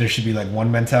there should be like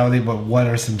one mentality, but what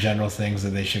are some general things that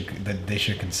they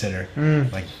should consider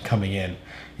like coming in?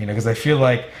 You know, because I feel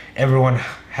like everyone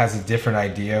has a different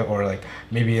idea, or like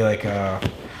maybe like a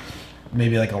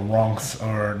wrong,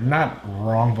 or not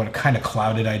wrong, but a kind of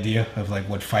clouded idea of like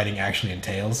what fighting actually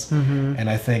entails. And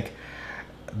I think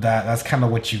that's kind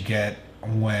of what you get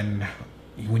when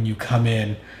you come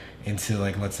into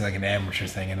like, let's say like an amateur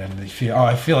thing, and then you feel,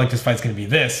 I feel like this fight's gonna be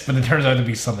this, but it turns out to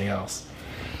be something else.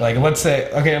 Like, let's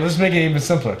say, okay, let's make it even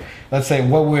simpler. Let's say,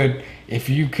 if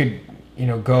you could,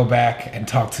 go back and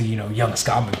talk to, young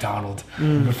Scott McDonald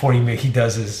before he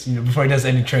does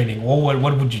any training, what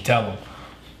would you tell him?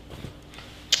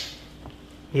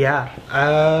 Yeah,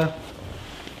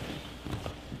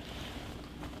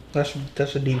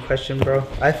 that's a deep question, bro.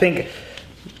 I think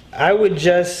I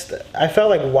felt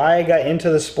like why I got into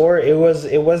the sport, it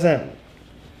wasn't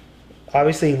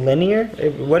obviously linear.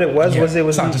 It was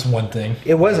it's not just one thing.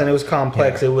 It wasn't. It was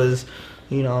complex. Yeah. It was,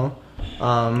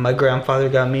 my grandfather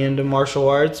got me into martial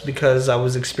arts because I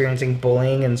was experiencing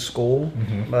bullying in school.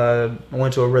 I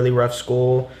went to a really rough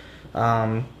school.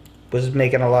 Was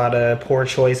making a lot of poor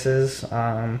choices.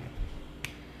 Was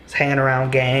hanging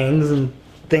around gangs and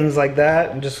things like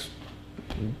that, and just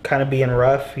kind of being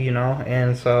rough,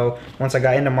 And so once I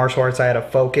got into martial arts, I had a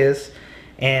focus,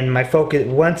 and my focus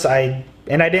I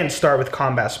didn't start with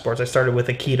combat sports. I started with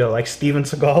Aikido, like Steven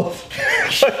Seagal.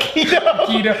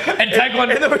 Aikido and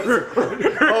Taekwondo.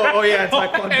 Oh yeah,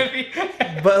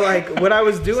 Taekwondo. But like when I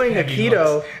was doing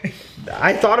Aikido,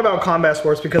 I thought about combat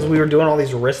sports because we were doing all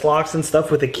these wrist locks and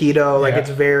stuff with Aikido. Like it's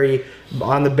very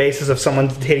on the basis of someone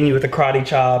hitting you with a karate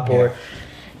chop,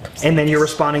 and then you're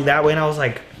responding that way. And I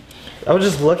was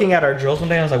just looking at our drills one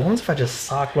day, and I was like, what if I just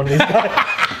socked one of these guys?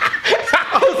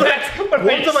 What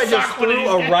if I just threw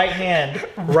a right hand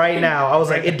right now? I was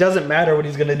like, it doesn't matter what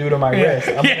he's going to do to my wrist.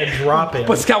 I'm going to drop him.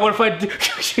 But Scott, what if I do?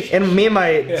 And me and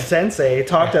my sensei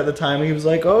talked at the time. He was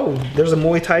like, oh, there's a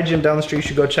Muay Thai gym down the street. You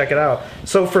should go check it out.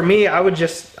 So for me, I would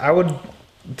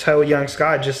tell young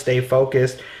Scott, just stay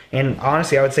focused. And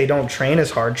honestly, I would say don't train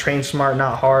as hard. Train smart,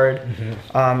 not hard.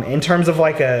 In terms of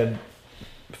like a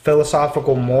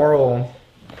philosophical, moral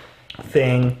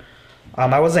thing,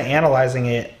 I wasn't analyzing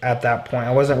it at that point.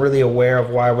 I wasn't really aware of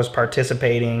why I was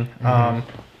participating.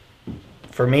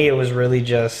 For me, it was really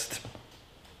just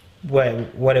what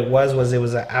it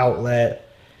was an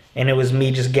outlet, and it was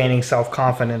me just gaining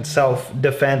self-confidence.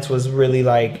 Self-defense was really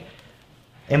like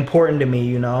important to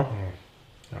me, Oh,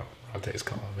 Bronte's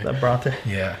calling me. That Bronte?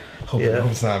 Yeah. Hope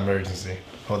it's not an emergency.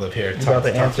 Hold up here. About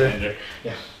to answer.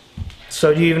 Yeah.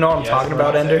 So do you even know what I'm talking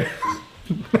about, Ender?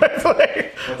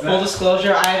 Full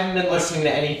disclosure, I haven't been listening to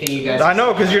anything you guys. I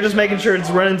know, because you're just making sure it's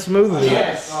running smoothly.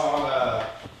 Yes. On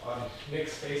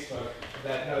Nick's Facebook,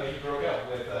 he broke up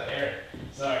with Aaron.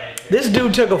 Sorry. This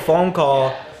dude took a phone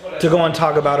call to go and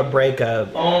talk about a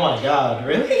breakup. Oh my God!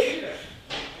 Really?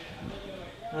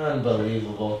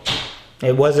 Unbelievable.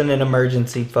 It wasn't an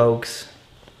emergency, folks.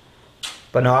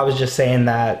 But no, I was just saying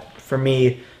that for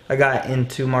me, I got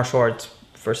into martial arts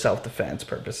for self-defense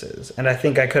purposes, and I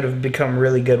think I could have become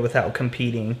really good without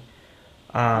competing.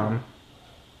 I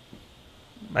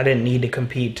didn't need to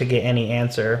compete to get any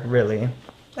answer, really.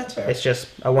 That's fair. It's just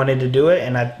I wanted to do it,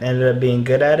 and I ended up being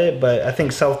good at it. But I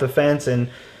think self-defense and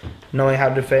knowing how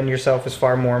to defend yourself is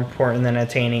far more important than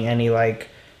attaining any like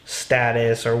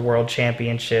status or world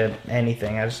championship,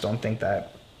 anything. I just don't think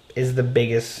that is the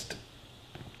biggest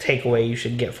takeaway you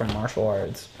should get from martial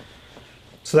arts.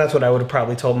 So that's what I would have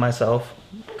probably told myself.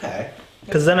 Okay.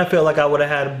 Because then I feel like I would have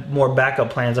had more backup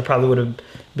plans. I probably would have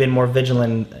been more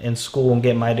vigilant in school and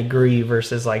get my degree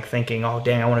versus like thinking, oh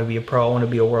dang, I want to be a pro, I want to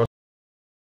be a world.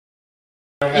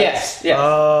 Yes. Yes.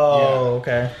 Oh,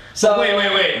 okay. So wait.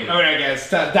 All right, guys,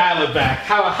 dial it back.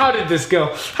 How did this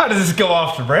go? How does this go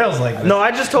off the rails like this? No,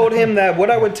 I just told him that what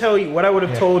I would tell you, what I would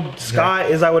have told Scott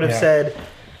is I would have said,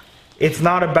 it's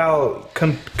not about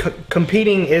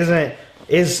competing.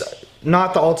 Is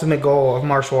not the ultimate goal of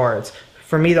martial arts.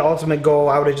 For me, the ultimate goal,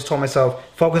 I would have just told myself,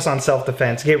 focus on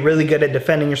self-defense. Get really good at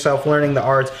defending yourself, learning the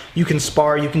arts. You can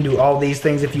spar, you can do all these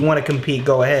things. If you want to compete,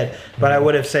 go ahead. But I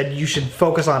would have said you should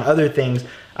focus on other things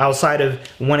outside of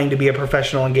wanting to be a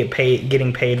professional and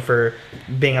getting paid for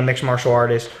being a mixed martial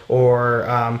artist or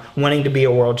wanting to be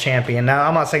a world champion. Now,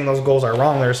 I'm not saying those goals are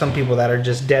wrong. There are some people that are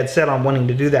just dead set on wanting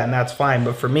to do that, and that's fine.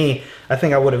 But for me, I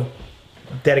think I would have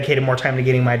dedicated more time to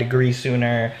getting my degree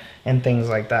sooner and things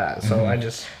like that. So I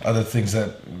just other things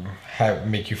that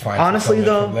make you find honestly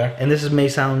though, from there. and this may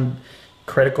sound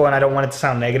critical, and I don't want it to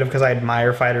sound negative because I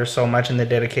admire fighters so much and the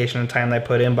dedication and time they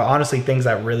put in. But honestly, things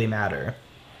that really matter.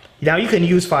 Now you can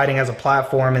use fighting as a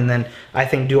platform, and then I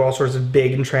think do all sorts of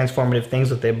big and transformative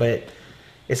things with it. But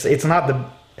it's not the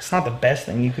best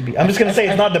thing you could be. I'm just gonna say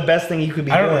it's not the best thing you could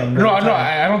be doing.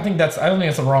 I don't think that's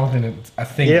the wrong thing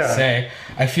to say.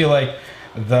 I feel like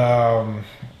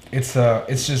it's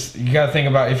just you gotta think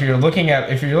about if you're looking at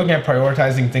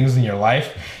prioritizing things in your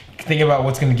life, think about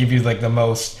what's gonna give you like the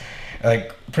most,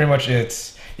 like pretty much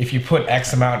it's if you put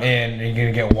X amount in, you're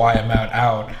gonna get Y amount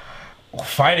out.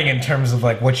 Fighting in terms of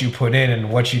like what you put in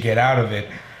and what you get out of it.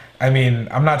 I mean,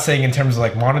 I'm not saying in terms of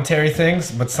like monetary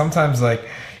things, but sometimes like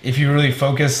if you really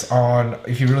focus, a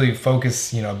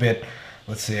bit,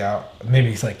 let's say maybe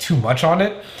it's like too much on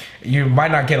it, you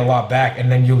might not get a lot back,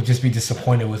 and then you'll just be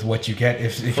disappointed with what you get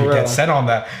if you get set on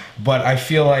that. But I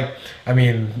feel like, I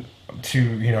mean,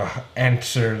 to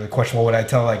answer the question, what would I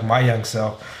tell like my young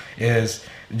self is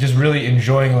just really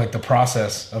enjoying like the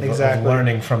process of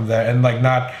learning from there, and like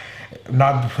not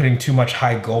putting too much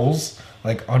high goals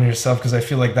like on yourself, because I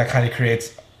feel like that kind of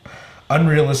creates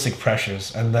unrealistic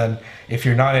pressures. And then if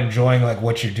you're not enjoying like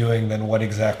what you're doing, then what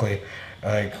exactly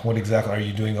are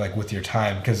you doing like with your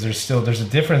time? Because there's a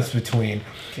difference between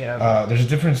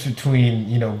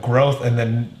growth and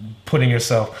then putting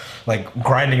yourself, like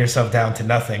grinding yourself down to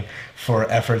nothing for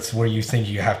efforts where you think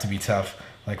you have to be tough,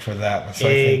 like for that. So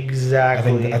I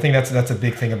think that's a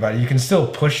big thing about it. You can still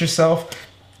push yourself,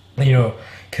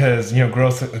 because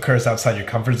growth occurs outside your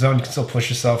comfort zone. You can still push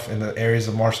yourself in the areas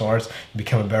of martial arts and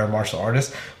become a better martial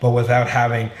artist, but without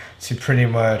having to pretty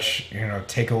much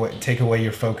take away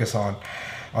your focus on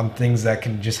things that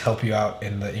can just help you out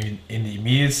in the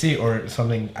immediacy or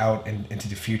something out into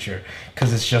the future.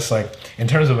 Because it's just like, in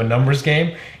terms of a numbers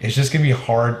game, it's just gonna be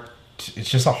hard. It's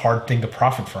just a hard thing to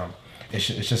profit from. It's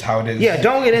just how it is. Yeah,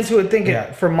 don't get into it thinking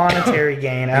for monetary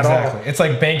gain at all. It's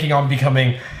like banking on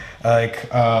becoming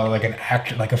like an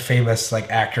actor, like a famous like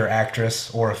actor,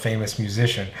 actress, or a famous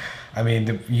musician. I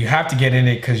mean, you have to get in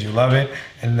it because you love it,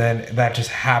 and then that just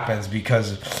happens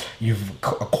because you've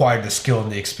acquired the skill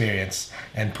and the experience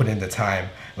and put in the time.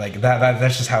 Like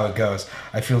that's just how it goes.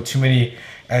 I feel too many,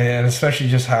 and especially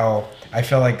just how I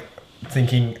feel like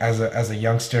thinking as a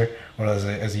youngster or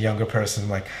as a younger person,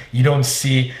 like you don't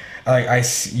see, like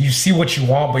you see what you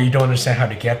want, but you don't understand how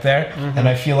to get there. And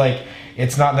I feel like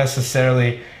it's not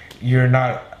necessarily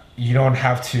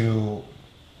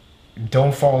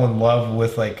don't fall in love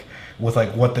with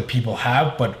what the people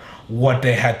have, but what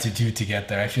they had to do to get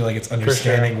there. I feel like it's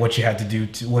understanding what you have to do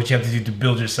to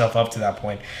build yourself up to that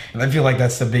point. And I feel like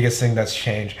that's the biggest thing that's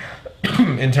changed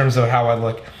in terms of how I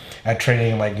look at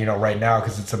training, like, right now,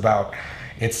 because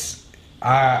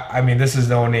I mean, this is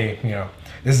the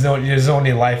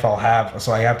only life I'll have,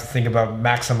 so I have to think about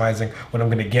maximizing what I'm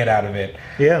going to get out of it.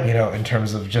 Yeah. In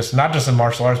terms of not just in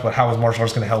martial arts, but how is martial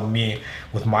arts going to help me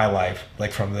with my life,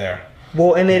 like from there.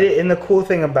 Well, and the cool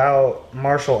thing about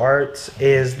martial arts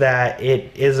is that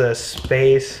it is a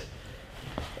space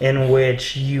in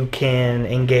which you can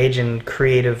engage in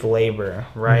creative labor,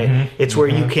 right? It's where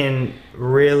you can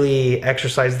really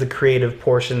exercise the creative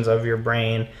portions of your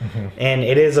brain, and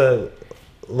it is a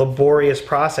laborious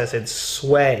process. It's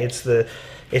sweat,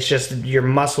 it's just your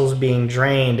muscles being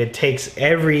drained. It takes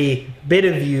every bit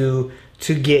of you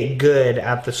to get good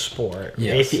at the sport.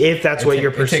 Yes. If that's what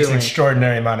you're pursuing. It takes an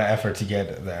extraordinary amount of effort to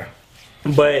get there.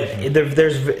 But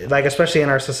there's like, especially in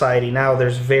our society now,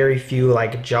 there's very few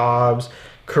like jobs,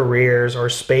 careers, or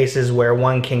spaces where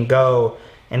one can go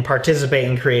and participate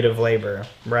in creative labor,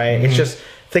 right? It's just,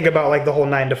 think about like the whole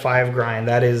 9-to-5 grind.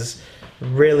 That is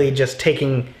really just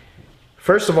taking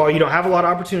first of all, you don't have a lot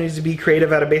of opportunities to be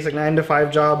creative at a basic 9 to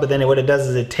 5 job, but then what it does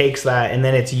is it takes that and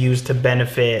then it's used to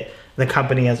benefit the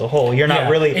company as a whole. You're not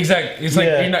really exactly. It's like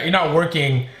you're not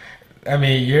working. I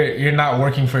mean, you're not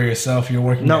working for yourself. You're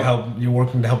working to help. You're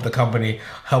working to help the company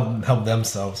help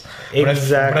themselves.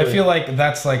 Exactly. But I feel like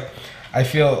that's like. I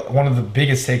feel one of the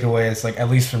biggest takeaways, like at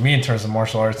least for me in terms of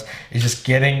martial arts, is just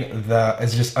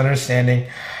just understanding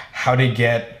how to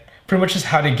get pretty much just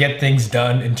how to get things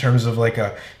done in terms of like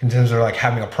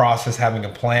having a process, having a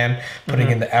plan, putting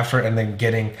in the effort, and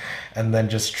then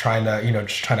just trying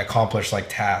to accomplish like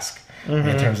tasks.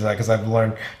 In terms of that, because I've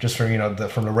learned just from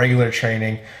from the regular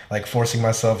training, like forcing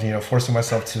myself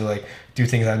to like do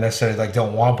things I necessarily like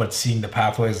don't want, but seeing the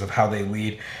pathways of how they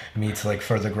lead me to like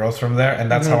further growth from there, and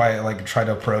that's how I like try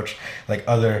to approach like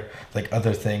other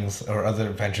things or other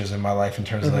ventures in my life in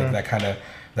terms of like that kind of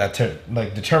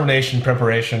like determination,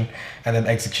 preparation, and then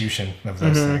execution of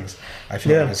those things. I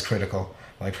feel like is critical.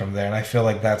 Like from there, and I feel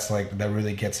like that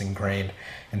really gets ingrained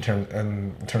in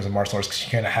terms of martial arts, because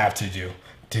you're gonna have to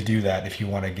do that if you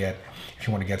want to get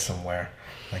somewhere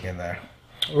like in there.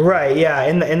 Right. Yeah.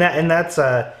 And that's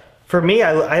for me.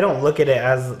 I don't look at it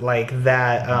as like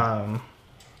that.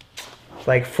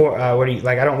 Like for what do you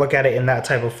like? I don't look at it in that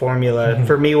type of formula.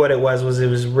 For me, what it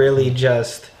was really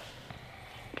just.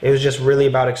 It was just really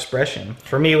about expression.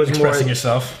 For me, it was expressing more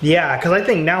yourself. Yeah, because I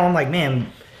think now I'm like, man.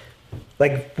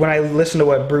 Like when I listen to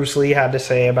what Bruce Lee had to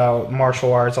say about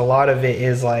martial arts, a lot of it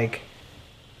is like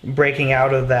breaking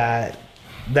out of that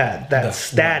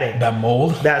static, that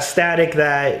mold, that static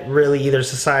that really either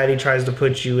society tries to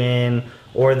put you in,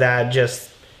 or that just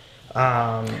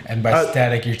and by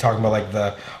static you're talking about like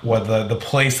the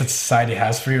place that society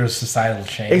has for you, or societal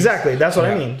change. Exactly, that's what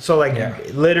I mean. So like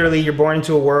literally you're born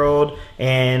into a world,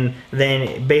 and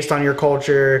then based on your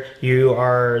culture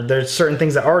there's certain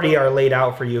things that already are laid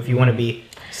out for you if you want to be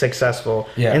successful.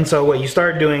 And so what you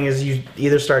start doing is you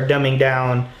either start dumbing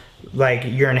down like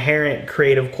your inherent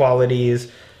creative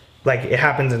qualities. Like it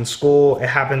happens in school, it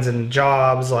happens in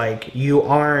jobs. Like you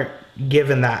aren't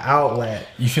given that outlet.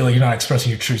 You feel like you're not expressing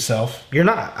your true self. You're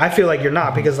not. I feel like you're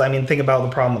not, because I mean, think about the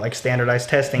problem with like standardized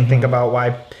testing. Think about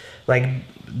why, like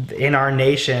in our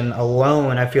nation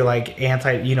alone, I feel like we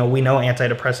know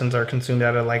antidepressants are consumed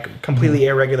at a like completely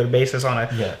irregular basis on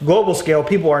a global scale.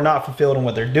 People are not fulfilled in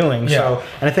what they're doing. So,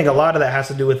 and I think a lot of that has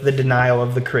to do with the denial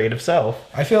of the creative self.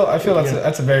 I feel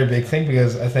that's a very big thing,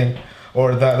 because I think.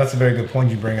 Or that's a very good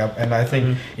point you bring up, and I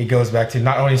think it goes back to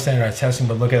not only standardized testing,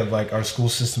 but look at like our school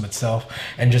system itself,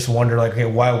 and just wonder like, okay,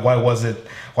 why was it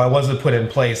put in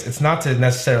place? It's not to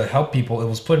necessarily help people; it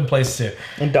was put in place to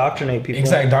indoctrinate people.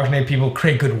 Exactly, indoctrinate people,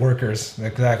 create good workers.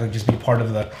 Exactly, just be part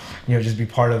of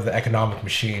the economic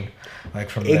machine.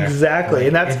 Like from there. Exactly, like,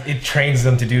 and that's it trains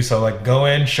them to do so. Like go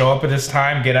in, show up at this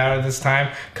time, get out at this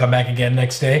time, come back again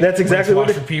next day. That's exactly what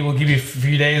for people. Give you a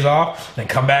few days off, then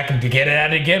come back and get it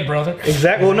at it again, brother.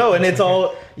 Exactly. Well, no, and it's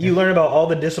all you learn about all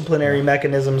the disciplinary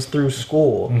mechanisms through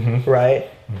school, right?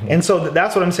 And so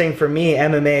that's what I'm saying. For me,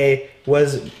 MMA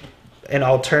was an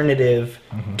alternative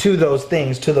to those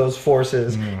things, to those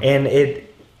forces, and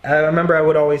I remember I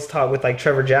would always talk with like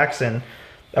Trevor Jackson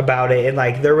about it, and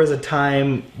like there was a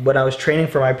time when I was training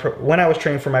for my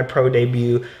pro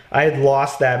debut, I had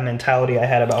lost that mentality I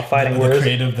had about fighting. The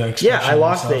creative, the expression. Yeah, I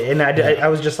lost it, and I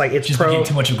was just like, it's just became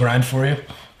too much of a grind for you.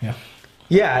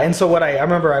 Yeah, and so I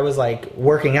remember I was like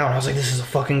working out, and I was like, this is a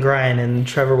fucking grind, and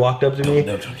Trevor walked up to me.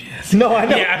 No, I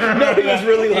know. Yeah. No, he was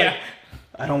really like,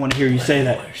 I don't want to hear you say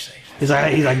that. He's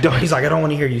like, I don't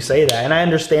want to hear you say that, and I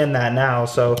understand that now.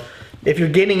 So if you're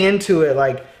getting into it,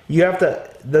 like you have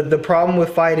to. The problem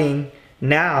with fighting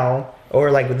now, or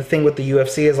like the thing with the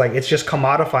UFC, is like it's just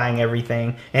commodifying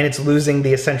everything, and it's losing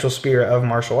the essential spirit of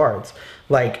martial arts.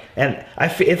 Like, and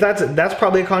if that's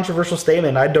probably a controversial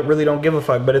statement. I really don't give a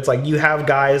fuck. But it's like you have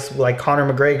guys like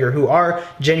Conor McGregor who are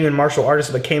genuine martial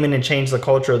artists, but came in and changed the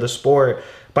culture of the sport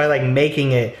by like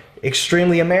making it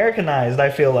extremely Americanized,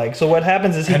 I feel like. So what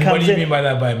happens is he comes in. What do you mean by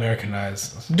that, by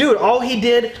Americanized? Dude, all he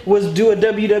did was do a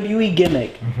WWE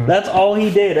gimmick. That's all he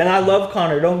did. And I love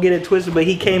Conor, don't get it twisted, but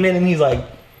he came in and he's like,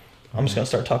 I'm just gonna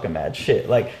start talking mad shit.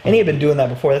 Like, and he had been doing that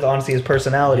before. That's honestly his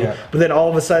personality. Yeah. But then all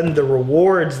of a sudden, the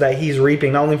rewards that he's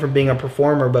reaping, not only from being a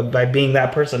performer, but by being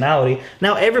that personality,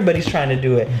 now everybody's trying to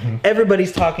do it.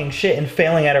 Everybody's talking shit and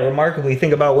failing at it remarkably.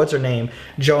 Think about what's her name,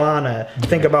 Joanna.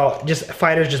 Think about just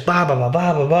fighters, just blah blah blah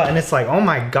blah blah blah. And it's like, oh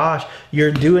my gosh, you're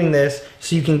doing this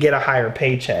so you can get a higher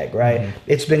paycheck, right?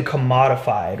 It's been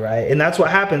commodified, right? And that's what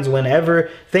happens whenever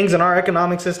things in our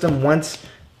economic system, once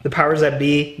the powers that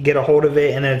be get a hold of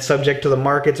it, and then it's subject to the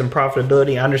markets and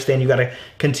profitability. I understand you got to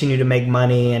continue to make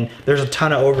money, and there's a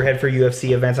ton of overhead for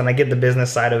UFC events, and I get the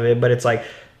business side of it, but it's like,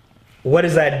 what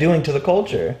is that doing to the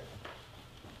culture?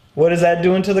 What is that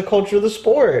doing to the culture of the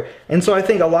sport? And so I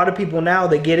think a lot of people now,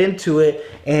 they get into it,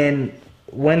 and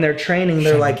when they're training,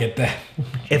 they're like, get that.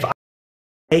 if I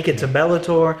make it to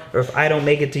Bellator, or if I don't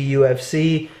make it to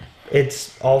UFC,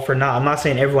 it's all for naught. I'm not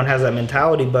saying everyone has that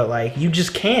mentality, but like, you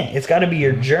just can't. It's got to be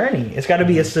your journey. It's got to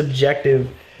be a subjective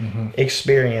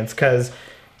experience, because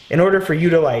in order for you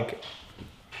to like,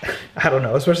 I don't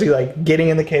know, especially like getting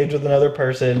in the cage with another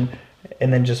person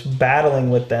and then just battling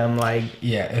with them, like,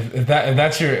 Yeah, if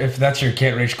that's your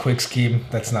get rich quick scheme,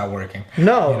 that's not working.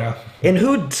 no. You know?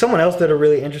 And someone else did a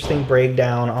really interesting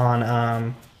breakdown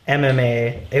on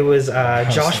MMA. It was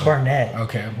Josh so? Barnett,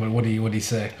 Okay, what do you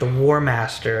say? the War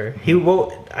Master. He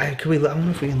wrote. I don't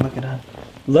know if we can look it up.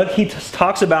 Look, he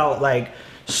talks about like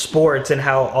sports and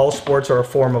how all sports are a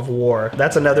form of war.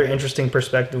 That's another interesting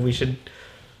perspective we should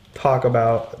talk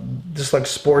about. Just like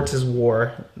sports is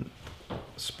war.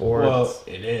 Sports. Well,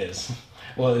 it is.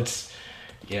 Well, it's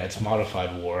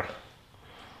modified war.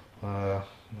 War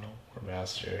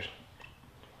master.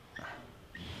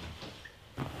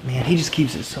 Man, he just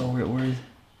keeps it so weird.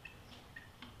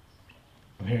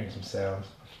 I'm hearing some sounds.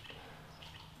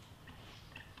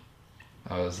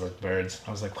 I was like birds.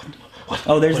 I was like, what?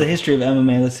 Oh, there's the history of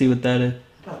MMA. Let's see what that is.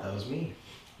 I thought that was me.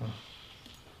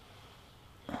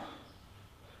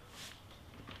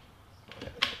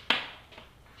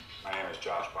 My name is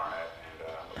Josh Barnett, and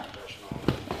I'm a professional.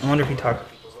 I wonder if he talked.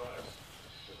 People's lives.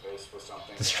 This was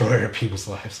something Destroyer of people's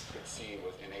lives. I could see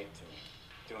was innate to me.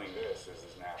 Doing this is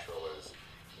as natural as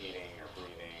eating or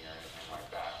breathing or anything like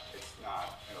that. It's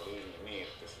not an illusion to me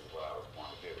that this is what I was born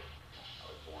to do. I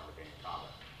was born to be in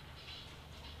combat.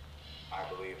 I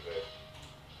believe that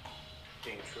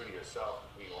being true to yourself,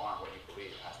 who you are, and what you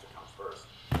believe has to come first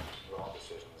with all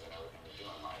decisions and everything you do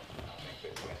in life. And I think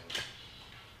that when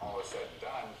all is said and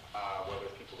done, whether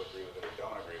people agree with it or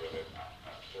don't agree with it,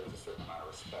 there's a certain amount of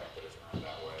respect that is earned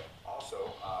that way. Also,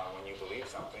 when you believe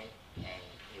something and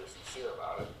you're sincere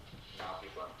about it, now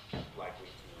people are likely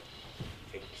to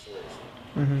take you seriously.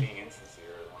 Being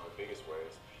insincere is one of the biggest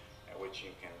ways in which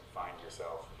you can find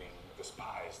yourself being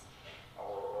despised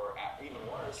or even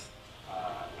worse,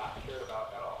 not cared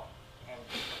about at all. And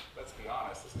let's be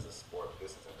honest, this is a sport,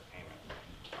 this is entertainment.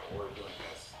 We're doing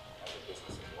this as a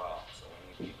business as well, so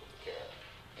we need people to care.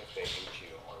 If they hate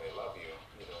you or they love you,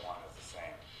 either one is the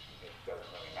same. It doesn't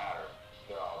really matter.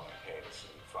 They're all going to pay to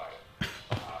see you fight.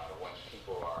 When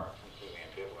people are completely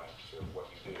ambivalent to what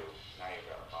you do, now you've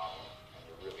got a problem and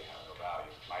you really have no value.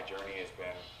 My journey has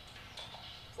been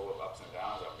full of ups and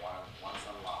downs. I've won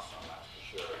some, lost some, that's for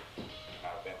sure. And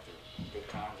I've been through good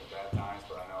times and bad times,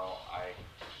 but I know I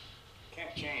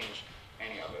can't change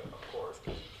any of it, of course,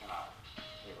 because you cannot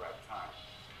rewrite time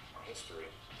or history.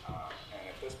 And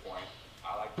at this point,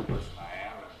 I like the person I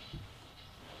am, and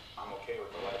I'm okay with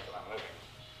the life that I'm living.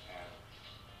 And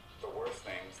the worst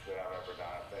things that I've ever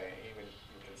done, if they even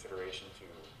in consideration to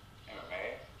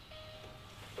MMA,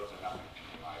 those are nothing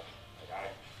in life.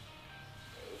 Like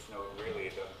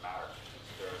it doesn't matter.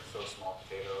 They're so small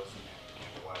potatoes,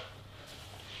 and what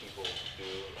people do,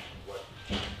 and what's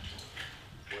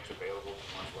available to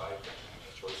one's life, and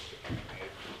the choices that can be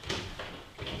made.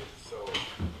 It's so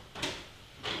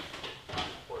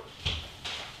important.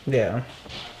 Yeah.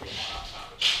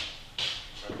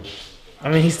 I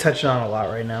mean, he's touching on a lot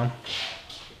right now.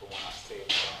 People want to save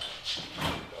the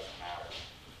life. It doesn't matter.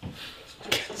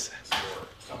 It's just a sport.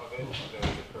 Some of it that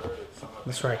has occurred, and some of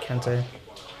That's it right, Kente.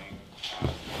 people in the ring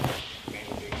have made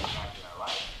a big impact in their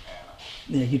life.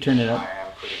 And Yeah, you turned it up. I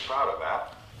am pretty proud of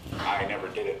that. I never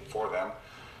did it for them,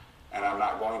 and I'm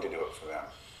not going to do it for them.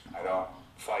 I don't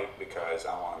fight because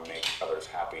I want to make others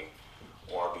happy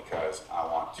or because I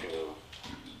want to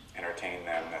entertain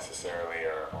them necessarily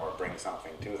or bring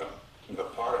something to them. The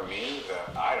part of me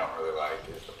that I don't really like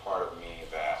is the part of me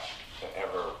that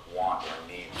ever want or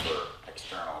need for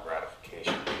external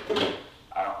gratification.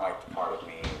 I don't like the part of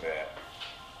me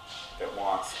that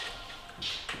wants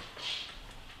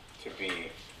to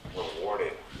be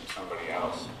rewarded from somebody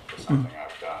else for something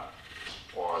I've done,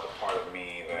 or the part of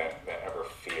me that ever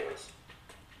fears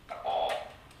at all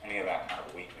any of that kind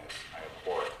of weakness. I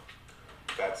abhor it.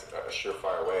 That's a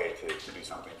surefire way to do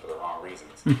something for the wrong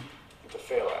reasons and to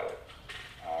fail at it.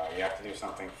 You have to do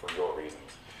something for your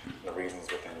reasons, the reasons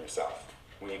within yourself.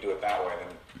 When you do it that way,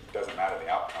 then it doesn't matter the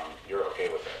outcome. You're okay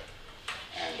with it.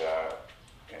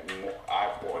 And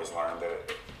I've always learned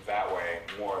that way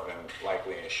more than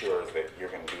likely ensures that you're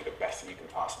going to do the best that you can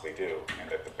possibly do, and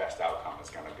that the best outcome is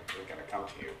going to come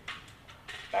to you.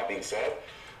 That being said,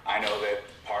 I know that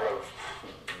part of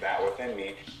that within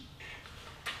me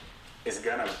is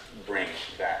going to bring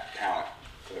that talent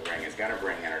to the ring, is going to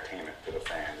bring entertainment to the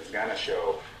fans, is going to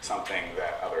show something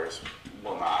that others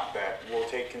will not, that will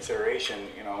take consideration,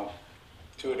 you know,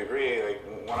 to a degree. Like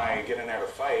when I get in there to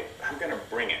fight, I'm going to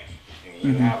bring it.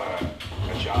 You have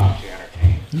a job to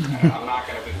entertain. And I'm not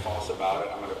going to be false about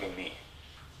it. I'm going to be me.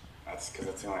 That's because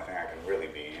it's the only thing I can really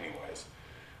be anyways.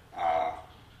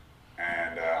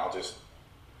 And I'll just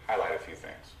highlight a few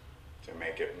things to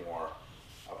make it more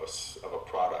of a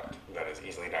product that is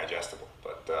easily digestible.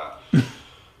 But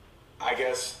I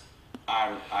guess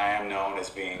I am known as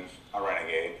being a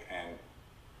renegade, and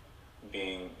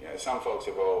being, you know, some folks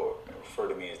have referred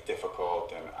to me as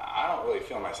difficult, and I don't really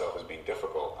feel myself as being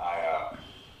difficult.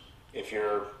 If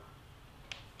you're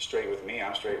straight with me,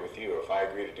 I'm straight with you. If I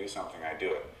agree to do something, I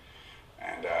do it.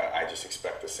 And I just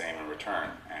expect the same in return,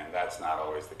 and that's not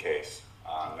always the case.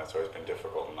 That's always been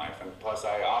difficult in life. And plus,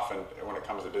 I often, when it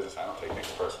comes to business, I don't take things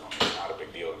personal. It's not a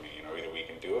big deal to me. You know, either we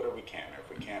can do it or we can't. If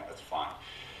we can't, that's fine.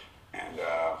 And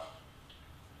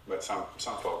but some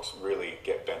folks really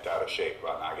get bent out of shape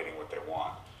about not getting what they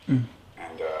want.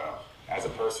 And as a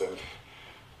person,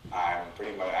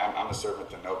 I'm a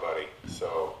servant to nobody.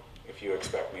 So if you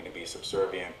expect me to be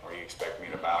subservient, or you expect me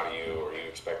to bow to you, or you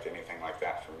expect anything like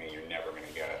that from me, you're never going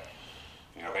to get it.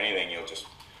 You know, if anything, you'll just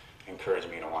encourage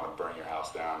me to want to burn your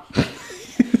house down.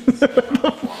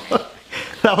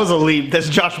 That was a leap. That's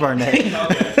Josh Barnett. I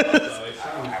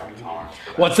don't have any tolerance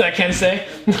for that. What's that Ken say?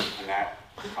 And that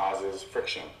causes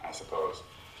friction, I suppose.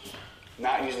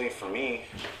 Not usually for me,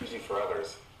 usually for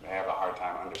others. They have a hard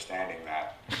time understanding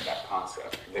that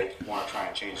concept. They want to try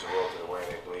and change the world to the way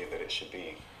they believe that it should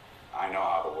be. I know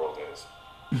how the world is.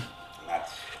 And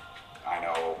I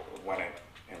know when it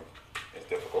is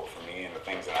difficult for me, and the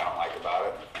things that I don't like about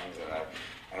it, and the things that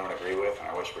I don't agree with, and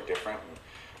I wish were different, and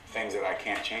things that I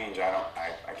can't change, I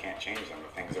can't change them.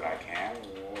 The things that I can,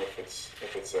 if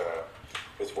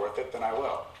it's worth it, then I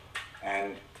will.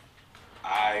 And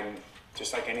I'm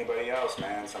just like anybody else,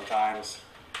 man. Sometimes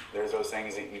there's those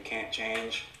things that you can't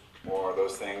change, or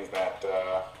those things that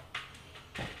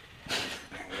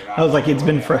I was like,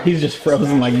 he's just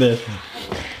frozen like this.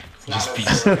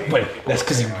 Wait, that's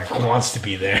because he wants to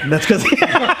be there. That's because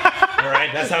All right,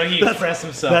 that's how he expressed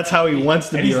himself. that's how he wants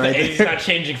to and be he's, right and he's there. not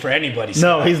changing for anybody.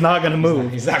 No, Scott. he's not gonna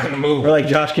move. He's not gonna move. We're like,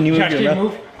 Josh, can you move Josh, your can you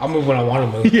mouth? move? I'll move when I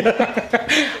want to move. Yeah.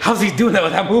 How's he doing that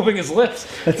without moving his lips?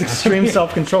 That's extreme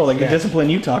self-control, like the Yeah. discipline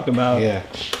you talked about. Yeah.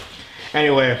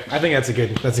 Anyway, I think that's a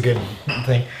good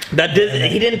thing.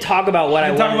 He didn't talk about what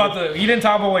I wanted. You didn't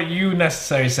talk about what you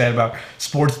necessarily said about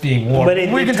sports being war. But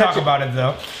We can talk about it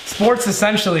though. Sports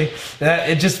essentially, that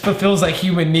it just fulfills that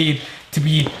human need to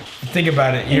be. Think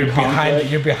about it. You're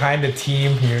behind a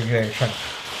team. You're gonna try.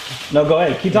 No, go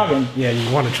ahead. Keep talking. Yeah,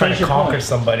 you want to try Finish to your conquer point.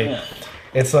 somebody. Yeah.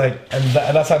 It's like, and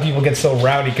that's how people get so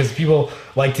rowdy, because people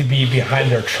like to be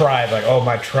behind their tribe. Like, oh,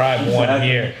 my tribe won Exactly.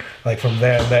 here. Like from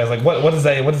there and there. It's like, what does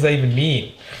that even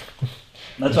mean?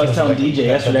 That's what I was telling DJ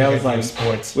yesterday. I was like,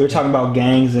 sports. we were talking about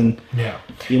gangs and Yeah.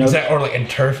 You know- Is that, or like in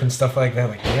turf and stuff like that?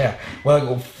 Like, yeah.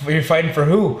 Well, you're fighting for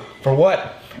who? For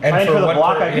what? And fighting for the what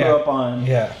block I grew up on.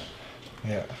 Yeah.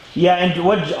 Yeah. Yeah, and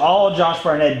what all Josh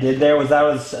Barnett did there was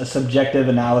a subjective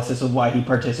analysis of why he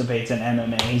participates in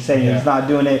MMA. He's saying Yeah. he's not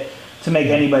doing it to make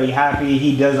anybody happy.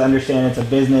 He does understand it's a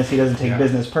business. He doesn't take Yeah.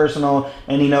 business personal,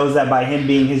 and he knows that by him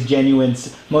being his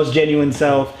most genuine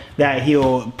self, that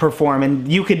he'll perform.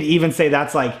 And you could even say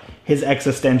that's like his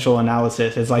existential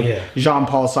analysis. It's like Yeah.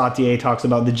 Jean-Paul Sartre talks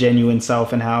about the genuine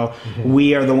self and how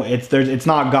we are it's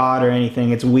not God or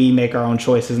anything. It's we make our own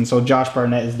choices. And so Josh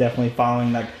Barnett is definitely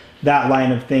following that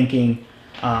line of thinking.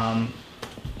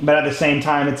 But at the same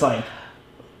time, it's like,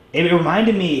 it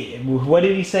reminded me, what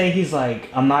did he say? He's like,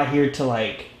 I'm not here to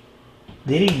like,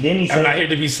 didn't he say I'm not here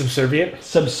to be subservient.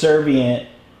 subservient?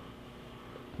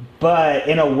 But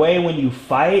in a way, when you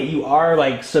fight, you are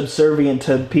like subservient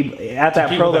to people at that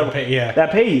people pro that level pay- yeah.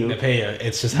 that pay you. They pay you.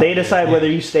 It's just They decide yeah. whether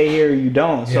you stay here or you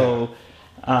don't. So,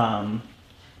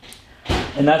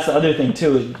 and that's the other thing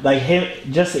too. Like him,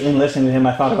 just in listening to him,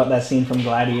 I thought about that scene from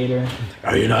Gladiator.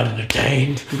 Are you not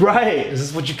entertained? Right. Is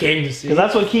this what you came to see? Because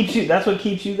that's what keeps you. That's what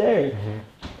keeps you there.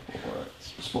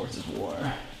 Sports is war.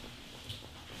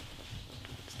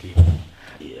 Steve.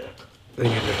 Yeah. I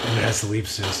think it has to leave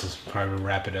soon, so it's probably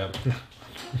wrap it up.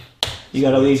 You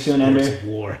gotta leave soon, Sports Ender. of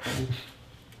war.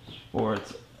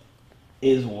 Sports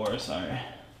is war. Sorry.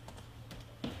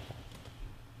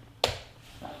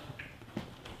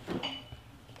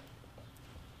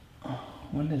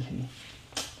 When does he?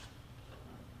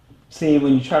 See,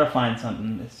 when you try to find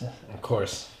something, it's just Of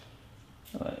course.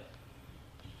 What?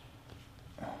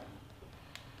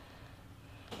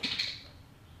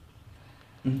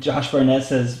 Josh Barnett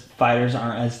says fighters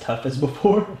aren't as tough as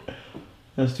before.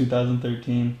 That was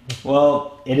 2013.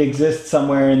 Well, it exists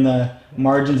somewhere in the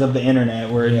margins of the internet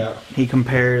where he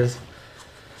compares,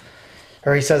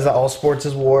 or he says that all sports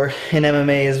is war, and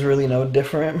MMA is really no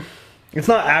different. It's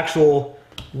not actual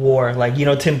war. Like, you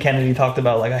know, Tim Kennedy talked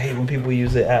about, like, I hate when people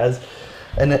use it as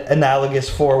an analogous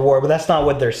for war, but that's not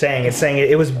what they're saying. It's saying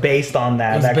it was based on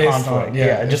that conflict.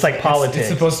 Just like politics. It's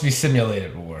supposed to be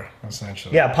simulated war,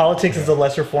 essentially. Yeah, politics is a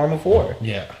lesser form of war.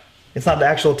 Yeah. It's not the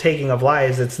actual taking of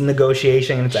lives. It's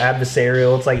negotiation. It's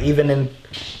adversarial. It's like even in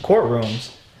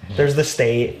courtrooms, there's the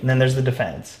state and then there's the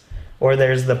defense, or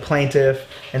there's the plaintiff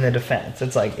and the defense.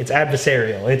 It's like it's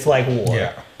adversarial. It's like war.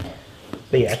 Yeah.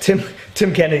 But yeah,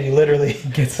 Tim Kennedy literally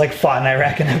gets like fought in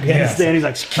Iraq and Afghanistan. He's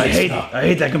like, I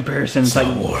hate that comparison. It's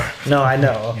like war. No, I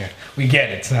know. Yeah, we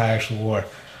get it. It's not actual war.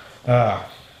 All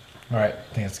right,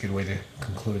 I think that's a good way to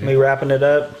conclude it. Me wrapping it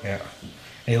up. Yeah.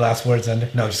 Any last words, Ender?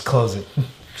 No, just close it.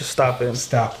 Just stop it.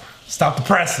 Stop the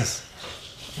presses.